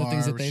disagree with some of the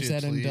things that they've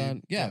said and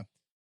done. Yeah.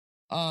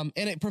 And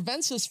it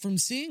prevents us from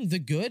seeing the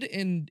good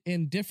in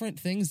different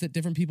things that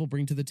different people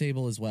bring to the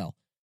table as well.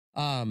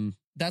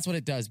 That's what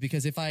it does.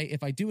 Because if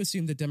I do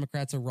assume that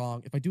Democrats are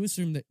wrong, if I do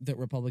assume that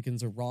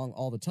Republicans are wrong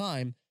all the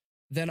time,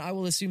 then I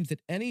will assume that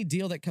any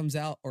deal that comes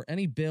out or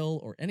any bill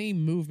or any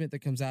movement that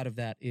comes out of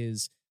that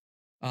is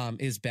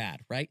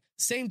bad, right?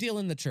 Same deal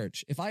in the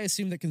church. If I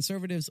assume that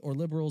conservatives or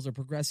liberals or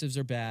progressives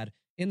are bad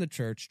in the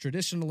church,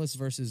 traditionalists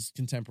versus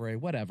contemporary,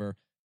 whatever,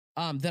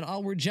 then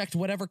I'll reject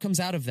whatever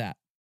comes out of that.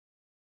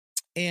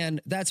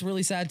 And that's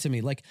really sad to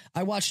me. Like,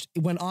 I watched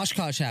when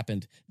Oshkosh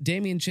happened,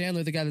 Damian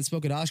Chandler, the guy that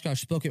spoke at Oshkosh,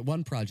 spoke at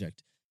one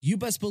project. You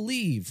best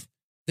believe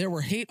there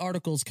were hate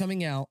articles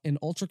coming out in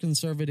ultra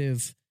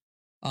conservative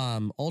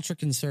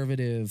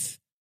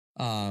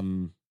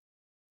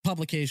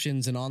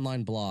publications and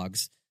online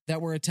blogs that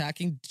were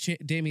attacking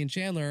Damian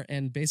Chandler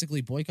and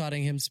basically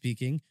boycotting him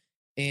speaking.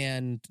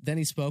 And then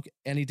he spoke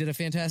and he did a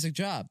fantastic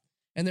job.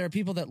 And there are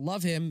people that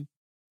love him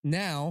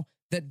now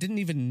that didn't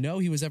even know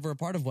he was ever a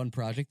part of one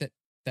project that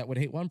would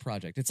hate one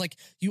project. It's like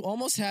you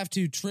almost have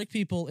to trick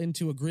people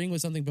into agreeing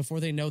with something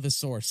before they know the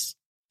source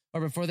or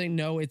before they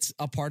know it's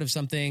a part of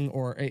something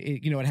or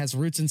it has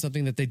roots in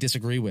something that they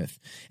disagree with.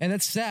 And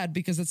that's sad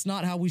because that's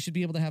not how we should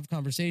be able to have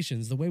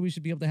conversations. The way we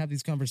should be able to have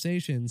these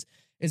conversations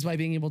is by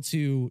being able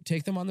to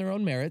take them on their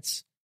own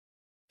merits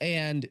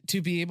and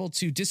to be able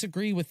to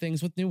disagree with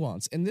things with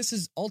nuance. And this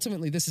is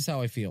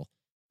how I feel,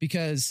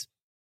 because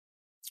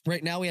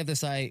right now we have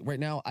this. I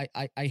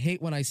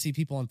hate when I see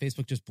people on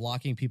Facebook just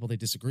blocking people they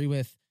disagree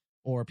with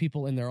or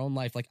people in their own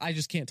life. Like, I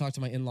just can't talk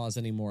to my in-laws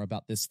anymore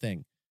about this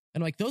thing.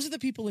 And like, those are the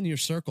people in your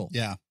circle.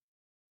 Yeah.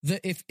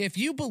 If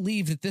you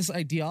believe that this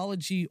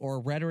ideology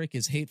or rhetoric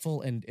is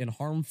hateful and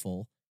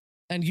harmful,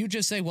 and you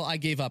just say, well, I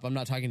gave up, I'm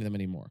not talking to them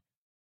anymore.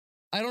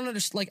 I don't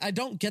understand. Like, I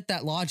don't get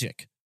that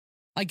logic.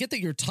 I get that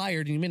you're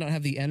tired and you may not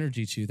have the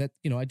energy to that.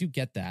 I do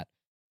get that.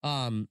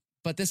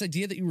 But this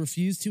idea that you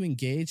refuse to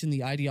engage in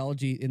the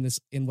ideology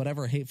in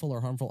whatever hateful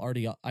or harmful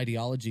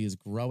ideology is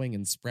growing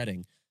and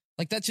spreading,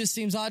 like, that just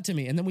seems odd to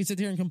me. And then we sit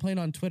here and complain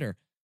on Twitter.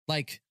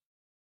 Like,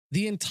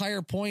 the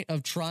entire point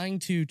of trying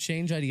to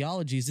change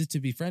ideologies is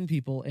to befriend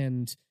people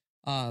and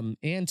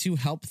to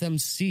help them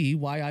see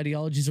why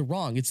ideologies are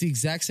wrong. It's the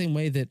exact same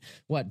way that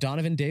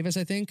Donovan Davis,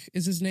 I think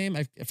is his name.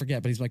 I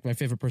forget, but he's like my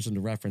favorite person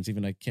to reference.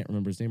 Even I can't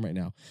remember his name right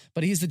now,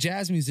 but he's the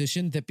jazz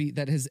musician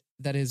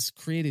that has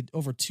created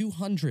over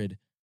 200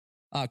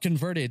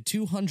 converted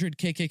 200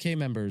 KKK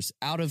members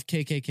out of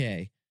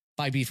KKK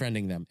by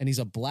befriending them. And he's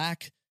a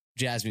black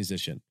jazz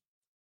musician.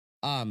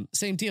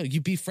 Same deal.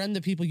 You befriend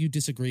the people you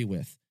disagree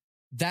with.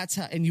 That's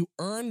how, and you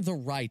earn the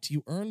right,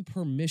 you earn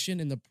permission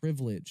and the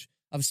privilege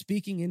of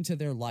speaking into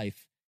their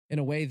life in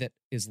a way that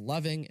is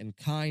loving and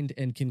kind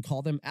and can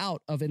call them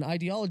out of an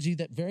ideology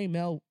that very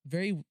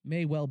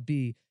may well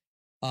be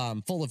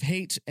full of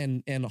hate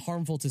and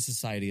harmful to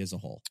society as a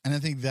whole. And I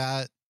think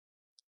that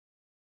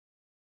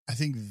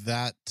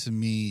to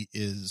me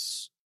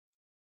is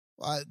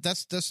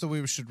that's the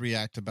way we should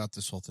react about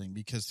this whole thing,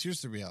 because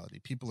here's the reality.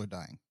 People are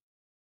dying.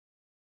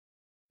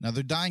 Now,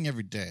 they're dying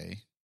every day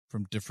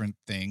from different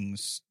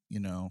things,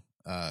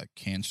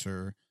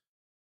 cancer,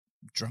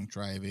 drunk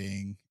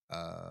driving,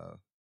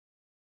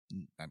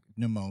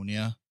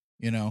 pneumonia,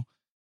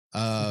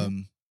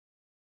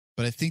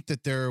 But I think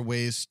that there are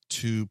ways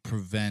to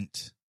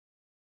prevent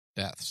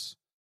deaths.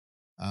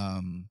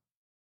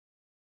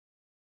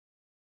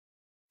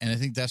 And I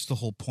think that's the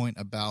whole point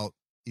about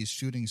these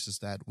shootings is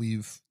that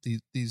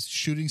these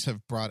shootings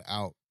have brought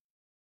out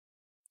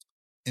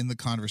in the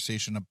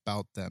conversation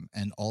about them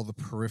and all the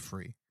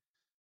periphery.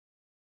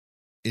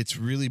 It's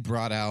really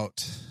brought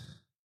out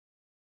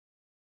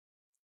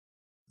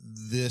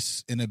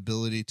this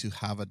inability to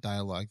have a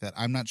dialogue that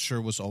I'm not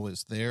sure was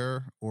always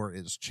there or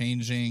is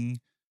changing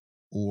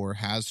or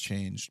has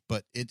changed,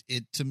 but it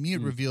to me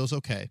it reveals,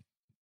 okay,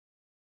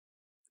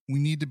 we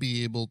need to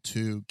be able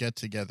to get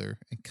together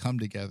and come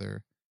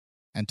together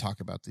and talk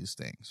about these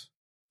things.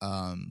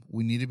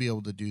 We need to be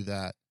able to do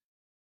that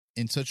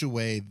in such a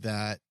way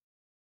that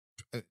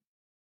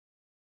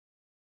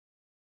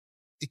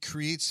it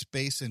creates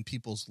space in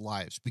people's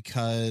lives,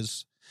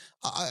 because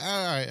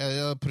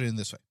I'll put it in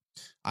this way.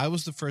 I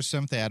was the first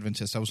Seventh-day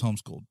Adventist. I was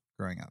homeschooled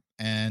growing up,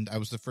 and I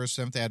was the first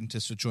Seventh-day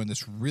Adventist to join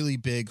this really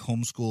big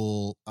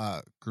homeschool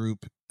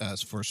group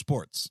for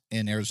sports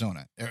in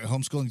Arizona.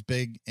 Homeschooling's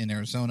big in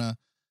Arizona.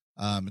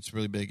 It's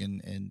really big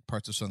in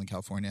parts of Southern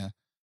California,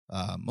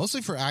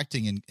 mostly for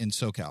acting in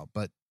SoCal.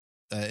 But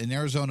in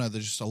Arizona,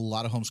 there's just a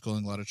lot of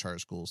homeschooling, a lot of charter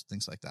schools,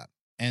 things like that.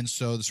 And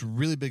so this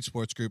really big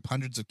sports group,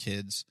 hundreds of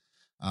kids,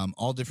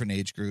 all different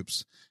age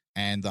groups.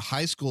 And the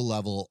high school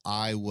level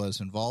I was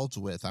involved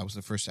with, I was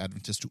the first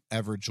Adventist to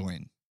ever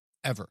join,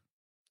 ever.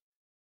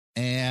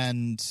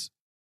 And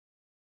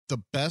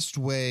the best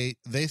way,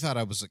 they thought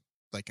I was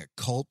like a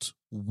cult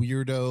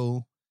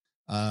weirdo.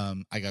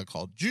 I got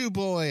called Jew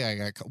boy.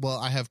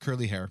 I have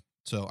curly hair.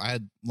 So I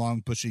had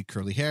long, bushy,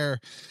 curly hair,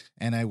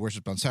 and I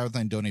worshiped on Sabbath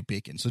and donate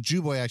bacon. So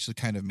Jew boy actually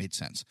kind of made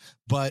sense.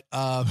 But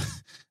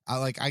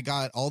I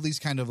got all these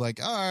kind of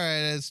like, all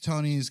right, it's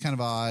Tony's kind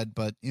of odd,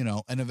 but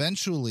and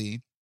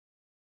eventually,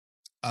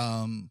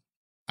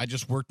 I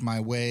just worked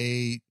my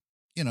way,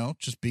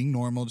 just being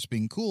normal, just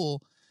being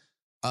cool.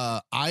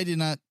 I did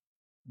not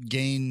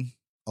gain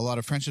a lot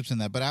of friendships in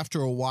that, but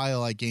after a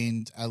while I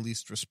gained at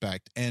least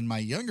respect, and my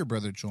younger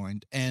brother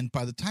joined. And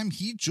by the time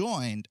he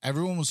joined,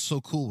 everyone was so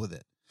cool with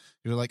it.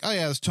 You're like, oh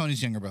yeah, it's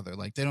Tony's younger brother.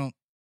 Like they don't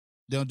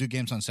do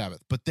games on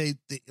Sabbath, but they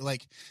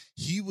like,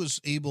 he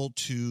was able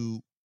to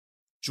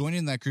join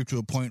in that group to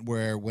a point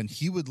where when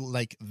he would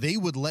they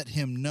would let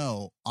him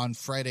know on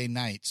Friday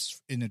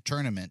nights in a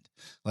tournament,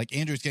 like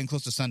Andrew's getting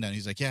close to sundown.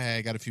 He's like, yeah,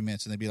 I got a few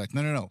minutes. And they'd be like,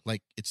 no.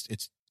 Like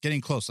it's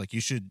getting close. Like you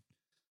should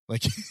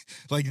like,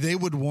 like they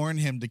would warn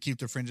him to keep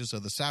the fringes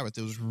of the Sabbath.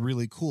 It was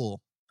really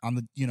cool. On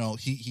the,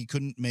 he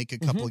couldn't make a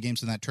couple of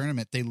games in that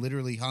tournament. They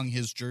literally hung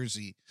his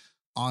jersey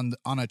on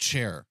a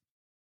chair.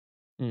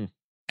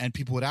 And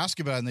people would ask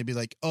about it, and they'd be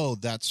like, oh,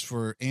 that's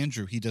for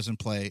Andrew. He doesn't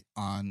play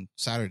on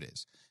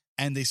Saturdays.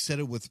 And they said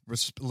it with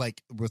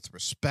respect,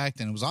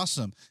 and it was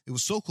awesome. It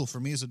was so cool for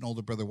me as an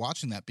older brother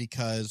watching that,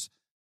 because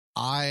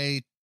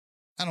I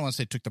don't want to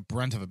say took the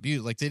brunt of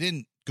abuse. Like they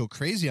didn't go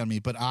crazy on me,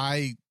 but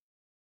I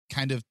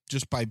kind of,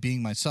 just by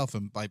being myself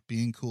and by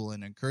being cool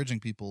and encouraging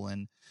people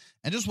and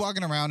just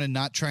walking around and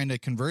not trying to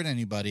convert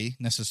anybody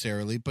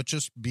necessarily, but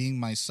just being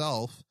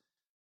myself,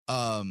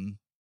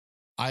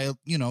 I,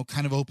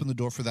 kind of opened the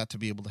door for that to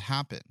be able to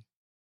happen.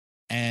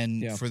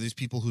 And for these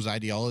people whose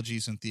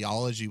ideologies and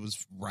theology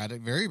was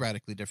very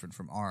radically different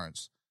from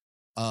ours,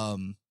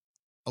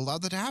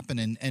 allowed that to happen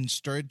and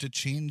started to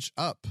change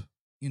up,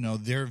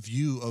 their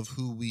view of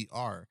who we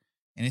are.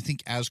 And I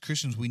think as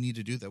Christians, we need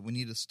to do that. We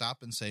need to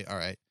stop and say, all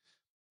right,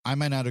 I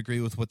might not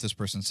agree with what this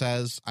person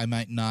says. I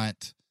might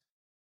not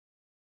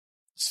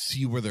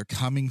see where they're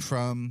coming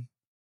from,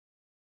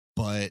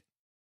 but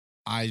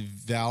I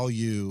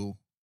value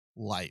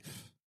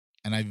life.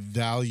 And I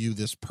value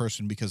this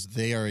person because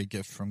they are a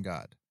gift from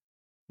God.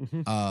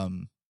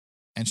 And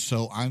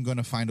so I'm going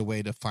to find a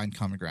way to find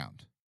common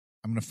ground.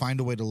 I'm going to find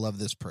a way to love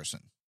this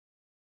person.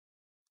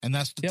 And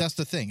that's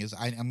the thing is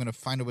I'm going to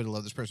find a way to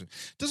love this person.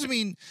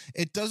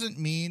 It doesn't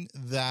mean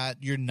that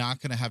you're not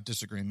going to have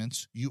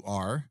disagreements. You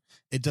are.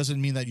 It doesn't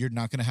mean that you're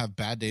not going to have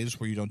bad days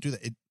where you don't do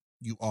that.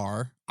 You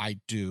are. I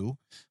do.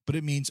 But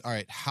it means, all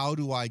right, how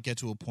do I get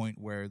to a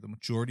point where the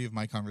majority of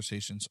my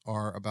conversations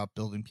are about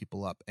building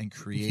people up and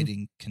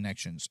creating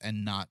connections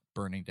and not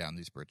burning down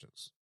these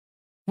bridges?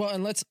 Well,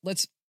 and let's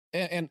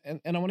and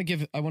I want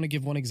to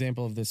give one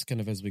example of this kind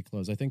of as we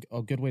close. I think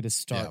a good way to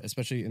start,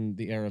 especially in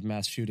the era of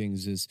mass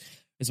shootings, is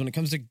when it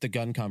comes to the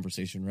gun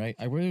conversation, right?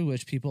 I really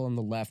wish people on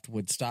the left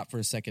would stop for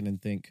a second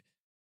and think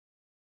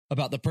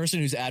about the person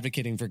who's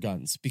advocating for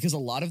guns, because a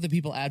lot of the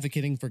people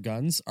advocating for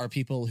guns are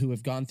people who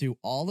have gone through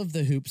all of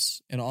the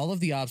hoops and all of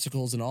the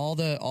obstacles and all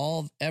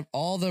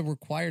the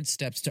required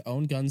steps to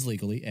own guns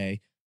legally,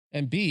 A,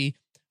 and B,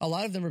 a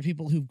lot of them are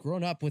people who've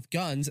grown up with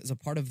guns as a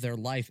part of their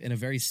life in a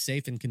very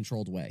safe and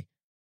controlled way.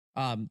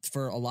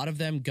 For a lot of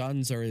them,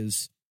 guns are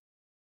as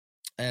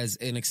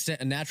a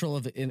natural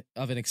of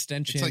an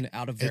extension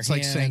out of their hand.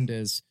 Like saying,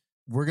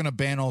 we're going to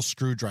ban all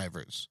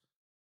screwdrivers.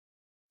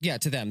 Yeah,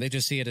 to them, they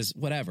just see it as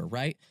whatever,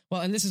 right?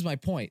 Well, and this is my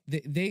point.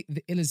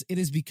 It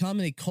has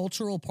become a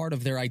cultural part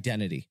of their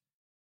identity,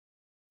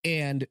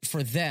 and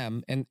for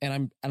them, and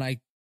I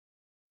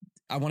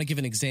want to give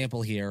an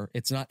example here.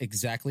 It's not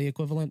exactly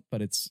equivalent,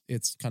 but it's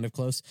kind of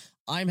close.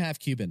 I'm half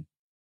Cuban,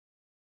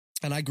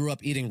 and I grew up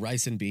eating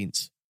rice and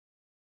beans.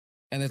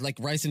 And then like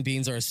rice and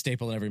beans are a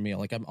staple in every meal.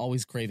 Like I'm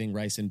always craving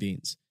rice and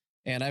beans.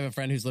 And I have a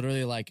friend who's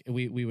literally like,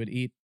 we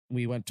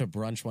went to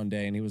brunch one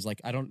day and he was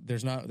like,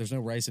 there's no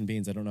rice and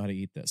beans. I don't know how to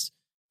eat this.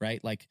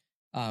 Right. Like,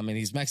 and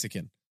he's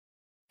Mexican.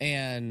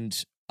 And,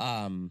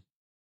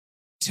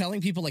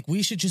 telling people like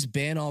we should just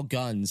ban all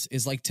guns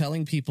is like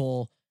telling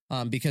people,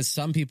 because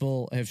some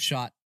people have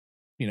shot,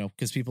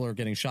 because people are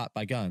getting shot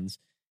by guns,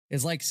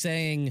 is like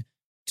saying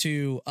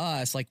to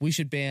us, like we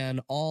should ban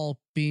all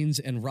beans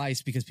and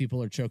rice because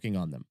people are choking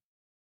on them.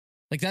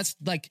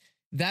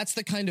 That's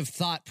the kind of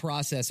thought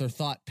process or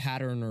thought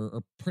pattern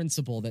or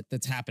principle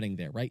that's happening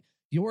there, right?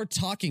 You're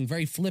talking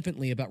very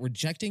flippantly about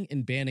rejecting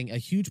and banning a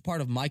huge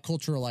part of my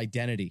cultural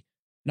identity,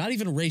 not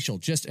even racial,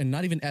 and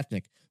not even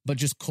ethnic, but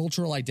just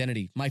cultural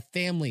identity. My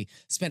family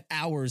spent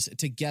hours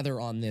together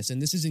on this, and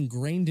this is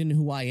ingrained in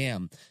who I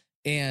am.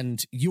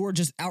 And you're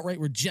just outright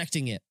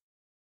rejecting it.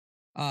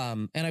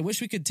 And I wish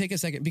we could take a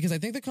second, because I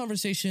think the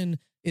conversation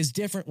is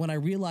different when I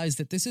realize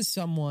that this is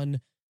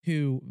someone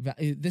who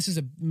this is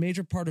a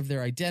major part of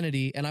their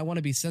identity, and I want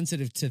to be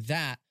sensitive to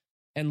that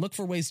and look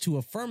for ways to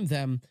affirm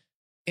them,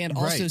 and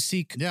also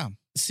seek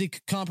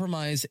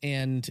compromise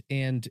and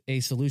a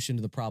solution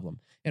to the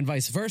problem, and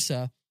vice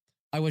versa.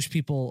 I wish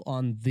people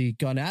on the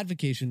gun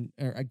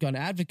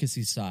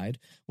advocacy side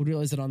would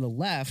realize that on the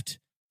left,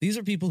 these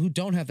are people who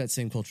don't have that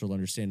same cultural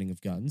understanding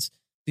of guns.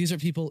 These are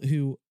people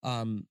who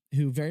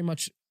very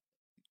much,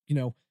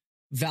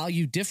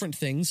 value different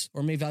things,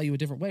 or may value a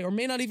different way, or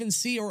may not even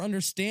see or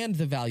understand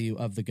the value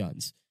of the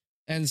guns.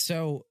 And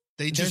so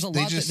there's a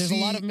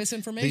lot of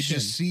misinformation. They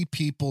just see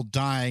people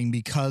dying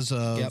because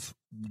of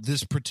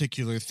this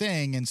particular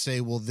thing and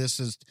say, well, there's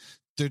a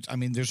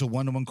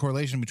 1-to-1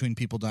 correlation between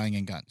people dying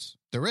and guns.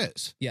 There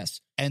is. Yes.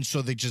 And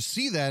so they just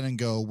see that and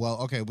go,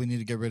 well, okay, we need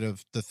to get rid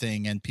of the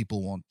thing and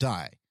people won't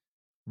die,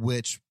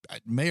 which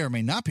may or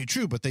may not be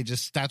true, but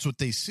that's what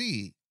they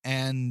see.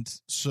 And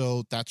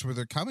so that's where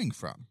they're coming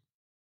from.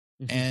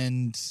 Mm-hmm.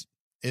 And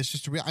it's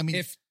just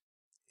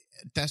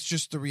that's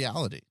just the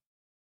reality.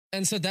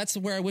 And so that's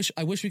where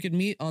I wish we could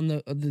meet on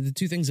the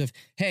two things of,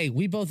 hey,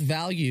 we both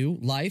value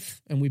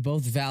life, and we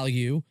both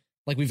value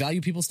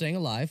people staying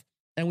alive,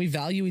 and we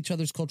value each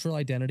other's cultural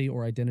identity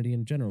or identity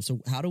in general.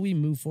 So how do we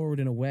move forward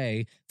in a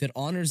way that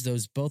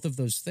honors both of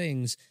those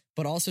things,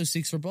 but also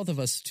seeks for both of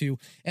us to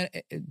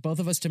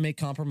make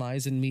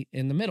compromise and meet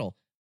in the middle?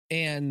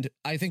 And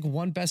I think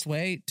one best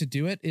way to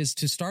do it is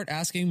to start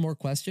asking more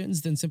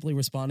questions than simply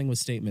responding with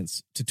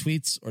statements to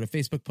tweets or to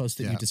Facebook posts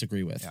that you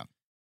disagree with. Yeah.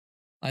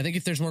 I think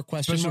if there's more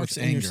question marks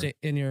I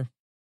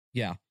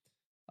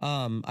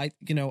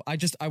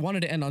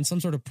wanted to end on some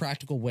sort of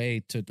practical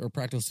way or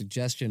practical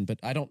suggestion, but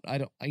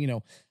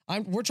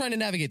we're trying to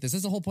navigate this.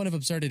 That's the whole point of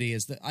Absurdity,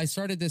 is that I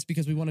started this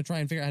because we want to try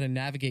and figure out how to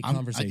navigate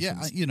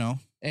conversations.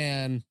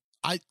 And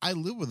I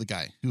live with a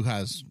guy who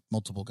has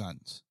multiple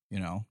guns,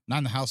 not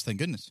in the house, thank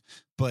goodness,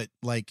 but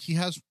like he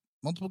has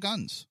multiple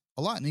guns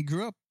a lot, and he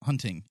grew up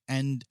hunting,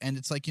 and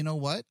it's like, you know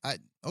what?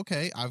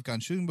 I've gone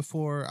shooting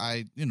before,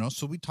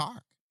 so we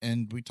talk.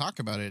 And we talk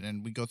about it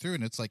and we go through,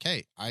 and it's like,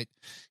 hey,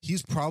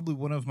 he's probably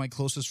one of my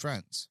closest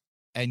friends.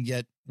 And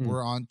yet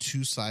we're on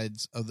two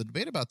sides of the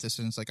debate about this.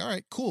 And it's like, all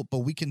right, cool. But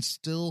we can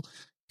still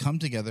come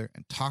together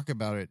and talk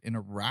about it in a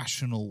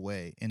rational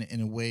way, in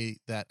a way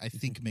that I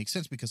think makes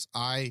sense, because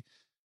I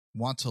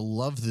want to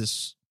love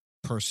this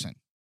person.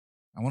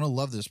 I want to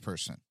love this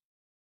person.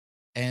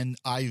 And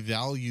I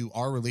value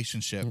our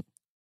relationship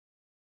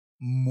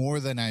more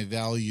than I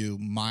value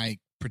my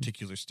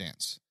particular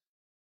stance.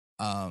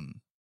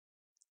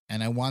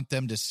 And I want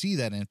them to see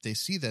that. And if they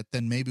see that,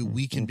 then maybe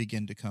we can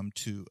begin to come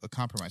to a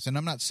compromise. And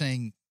I'm not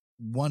saying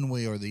one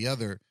way or the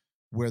other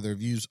where their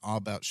views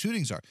about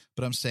shootings are,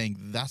 but I'm saying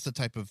that's the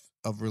type of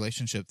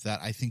relationship that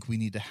I think we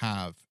need to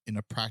have in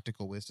a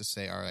practical way, is to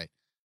say, all right,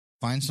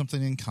 find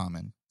something in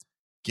common,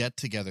 get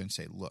together and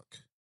say, look,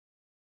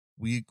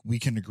 we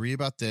can agree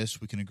about this.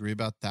 We can agree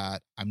about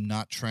that. I'm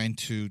not trying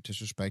to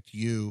disrespect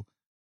you,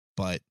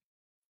 but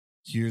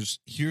here's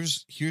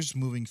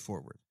moving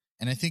forward.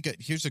 And I think to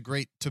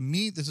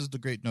me, this is the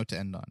great note to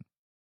end on.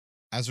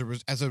 As a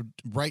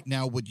right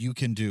now, what you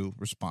can do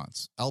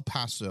response. El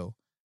Paso,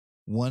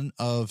 one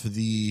of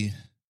the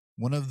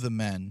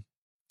men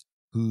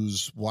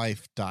whose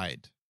wife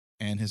died,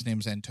 and his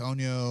name's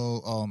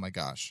Antonio. Oh my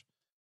gosh,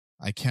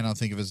 I cannot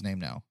think of his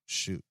name now.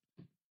 Shoot,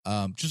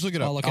 just look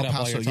it up. I'll look it El up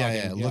Paso.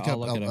 Look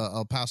up it up.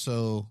 El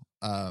Paso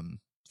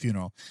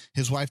funeral.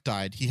 His wife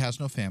died. He has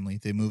no family.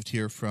 They moved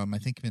here from, I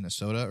think,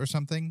 Minnesota or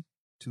something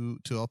to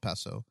El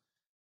Paso.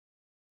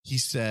 He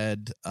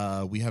said,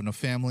 we have no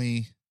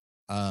family.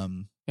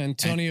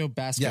 Antonio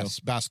Basco.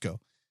 Yes, Basco.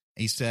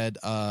 He said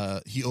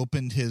he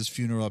opened his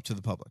funeral up to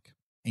the public.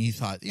 And he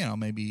thought,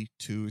 maybe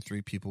 2 or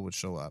 3 people would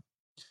show up.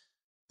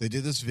 They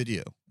did this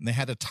video, and they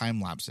had to time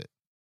lapse it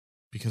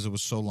because it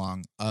was so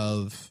long,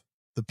 of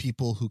the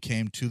people who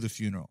came to the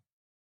funeral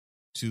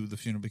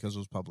because it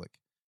was public.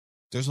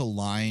 There's a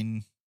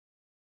line.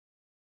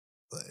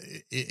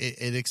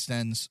 It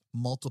extends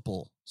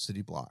multiple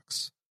city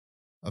blocks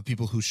of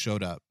people who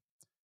showed up.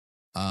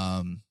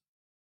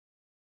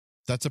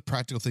 that's a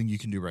practical thing you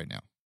can do right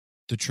now.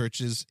 The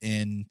churches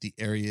in the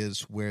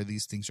areas where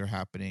these things are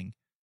happening,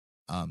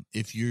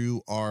 if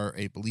you are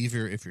a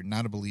believer, if you're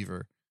not a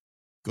believer,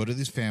 go to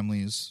these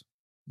families,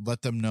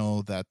 let them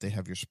know that they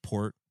have your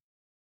support.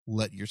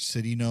 Let your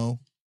city know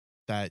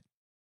that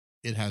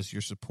it has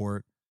your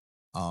support,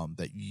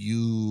 that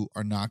you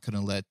are not going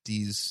to let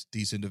these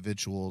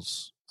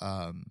individuals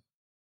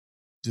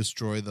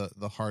destroy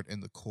the heart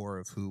and the core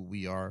of who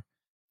we are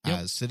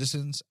as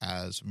citizens,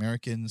 as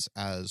Americans,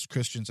 as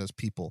Christians, as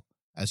people,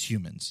 as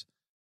humans.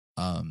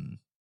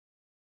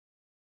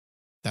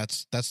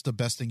 That's the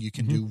best thing you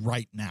can do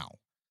right now.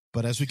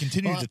 But as we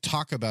continue to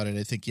talk about it,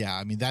 I think,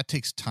 that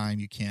takes time.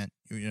 You can't,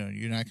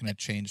 you're not going to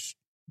change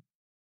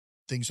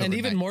things overnight.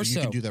 And even more so,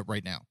 you can do that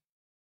right now.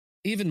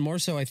 Even more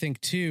so, I think,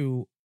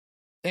 too,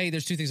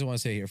 there's two things I want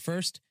to say here.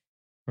 First,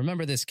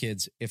 remember this,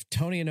 kids. If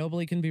Tony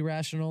Anobili can be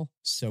rational,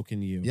 so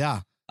can you.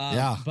 Yeah.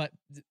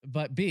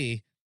 But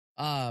B,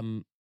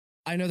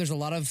 I know there's a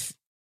lot of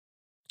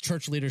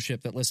church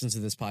leadership that listens to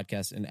this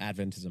podcast in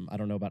Adventism. I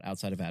don't know about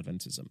outside of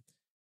Adventism.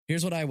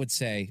 Here's what I would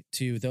say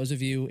to those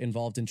of you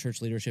involved in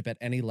church leadership at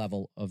any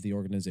level of the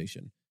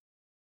organization,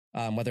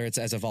 whether it's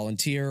as a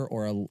volunteer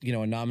or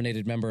a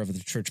nominated member of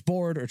the church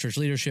board or church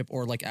leadership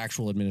or like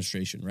actual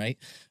administration, right?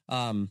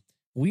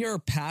 We are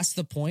past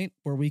the point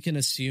where we can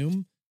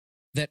assume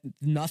that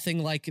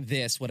nothing like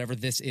this, whatever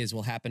this is,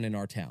 will happen in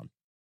our town.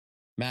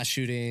 Mass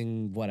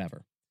shooting,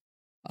 whatever.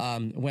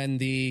 When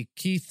the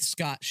Keith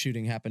Scott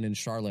shooting happened in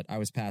Charlotte, I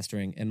was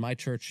pastoring, and my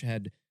church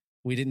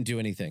we didn't do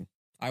anything.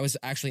 I was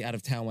actually out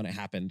of town when it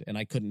happened, and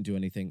I couldn't do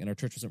anything, and our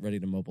church wasn't ready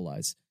to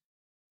mobilize.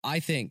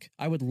 I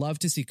would love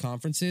to see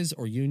conferences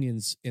or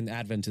unions in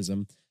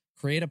Adventism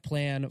create a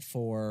plan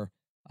for,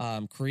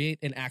 create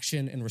an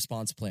action and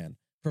response plan,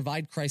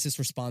 provide crisis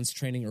response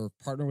training, or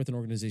partner with an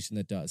organization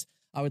that does.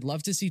 I would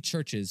love to see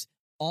churches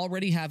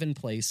already have in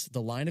place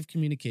the line of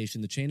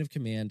communication, the chain of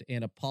command,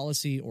 and a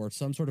policy or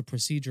some sort of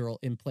procedural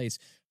in place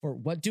for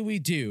what do we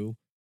do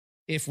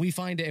if we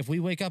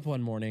wake up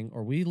one morning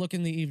or we look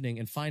in the evening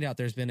and find out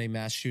there's been a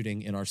mass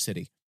shooting in our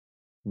city.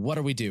 What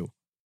do we do?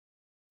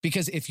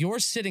 Because if you're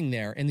sitting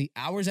there in the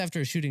hours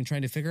after a shooting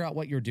trying to figure out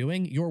what you're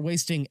doing, you're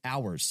wasting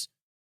hours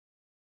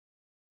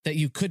that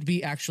you could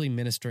be actually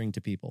ministering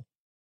to people.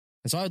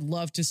 And so I would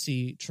love to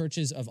see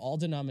churches of all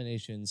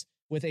denominations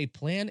with a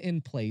plan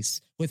in place,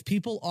 with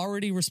people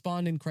already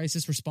responding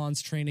crisis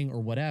response training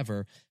or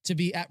whatever, to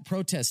be at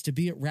protests, to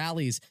be at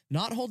rallies,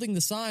 not holding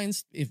the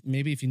signs, if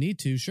you need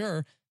to,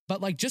 sure,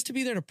 but like just to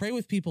be there to pray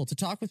with people, to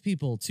talk with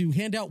people, to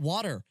hand out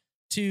water,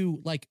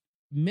 to like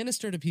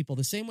minister to people.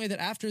 The same way that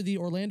after the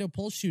Orlando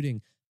Pulse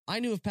shooting, I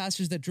knew of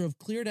pastors that drove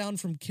clear down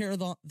from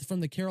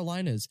the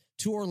Carolinas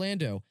to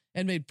Orlando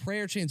and made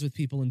prayer chains with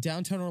people in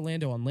downtown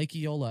Orlando on Lake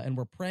Eola, and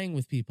were praying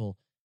with people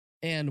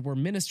and were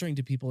ministering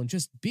to people and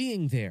just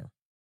being there.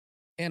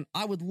 And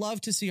I would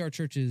love to see our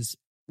churches,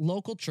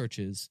 local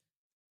churches,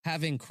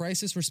 having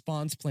crisis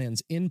response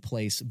plans in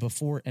place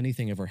before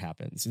anything ever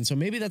happens. And so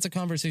maybe that's a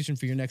conversation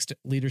for your next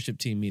leadership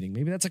team meeting.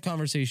 Maybe that's a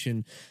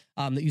conversation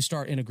that you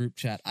start in a group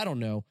chat. I don't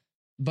know.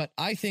 But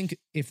I think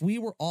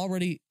we're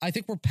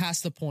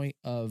past the point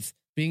of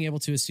being able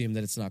to assume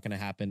that it's not going to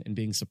happen and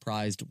being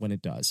surprised when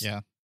it does. Yeah.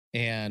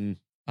 And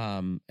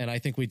I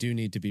think we do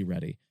need to be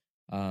ready.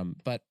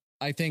 But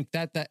I think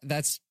I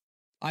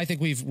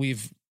think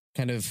we've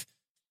kind of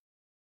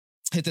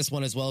hit this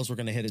one as well as we're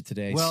going to hit it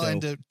today. Well,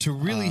 and to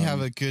really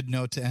have a good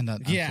note to end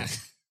on. Yeah.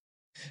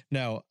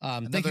 No.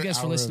 Thank you guys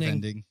for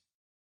listening.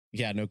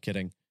 Yeah, no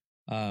kidding.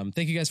 Thank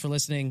you guys for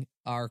listening.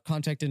 Our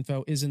contact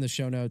info is in the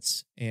show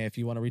notes. If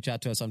you want to reach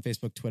out to us on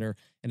Facebook, Twitter,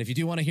 and if you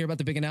do want to hear about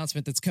the big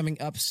announcement that's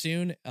coming up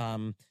soon,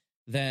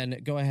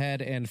 then go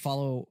ahead and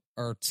follow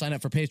or sign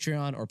up for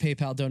Patreon or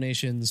PayPal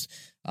donations.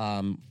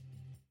 And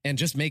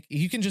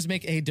you can just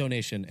make a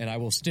donation and I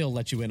will still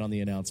let you in on the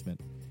announcement.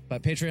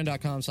 But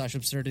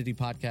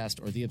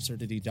patreon.com/absurditypodcast or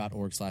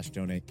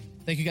theabsurdity.org/donate.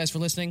 Thank you guys for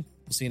listening.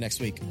 We'll see you next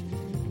week.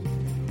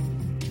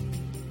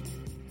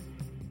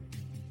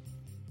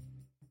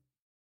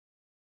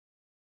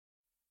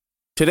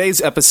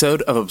 Today's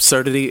episode of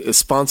Absurdity is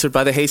sponsored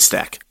by The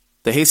Haystack.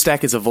 The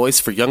Haystack is a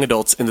voice for young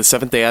adults in the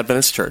Seventh-day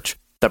Adventist Church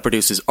that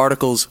produces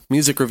articles,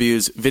 music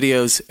reviews,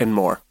 videos, and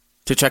more.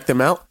 To check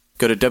them out,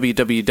 go to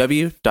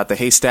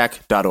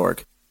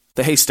www.thehaystack.org.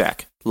 The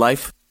Haystack.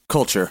 Life,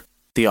 culture,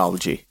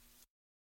 theology.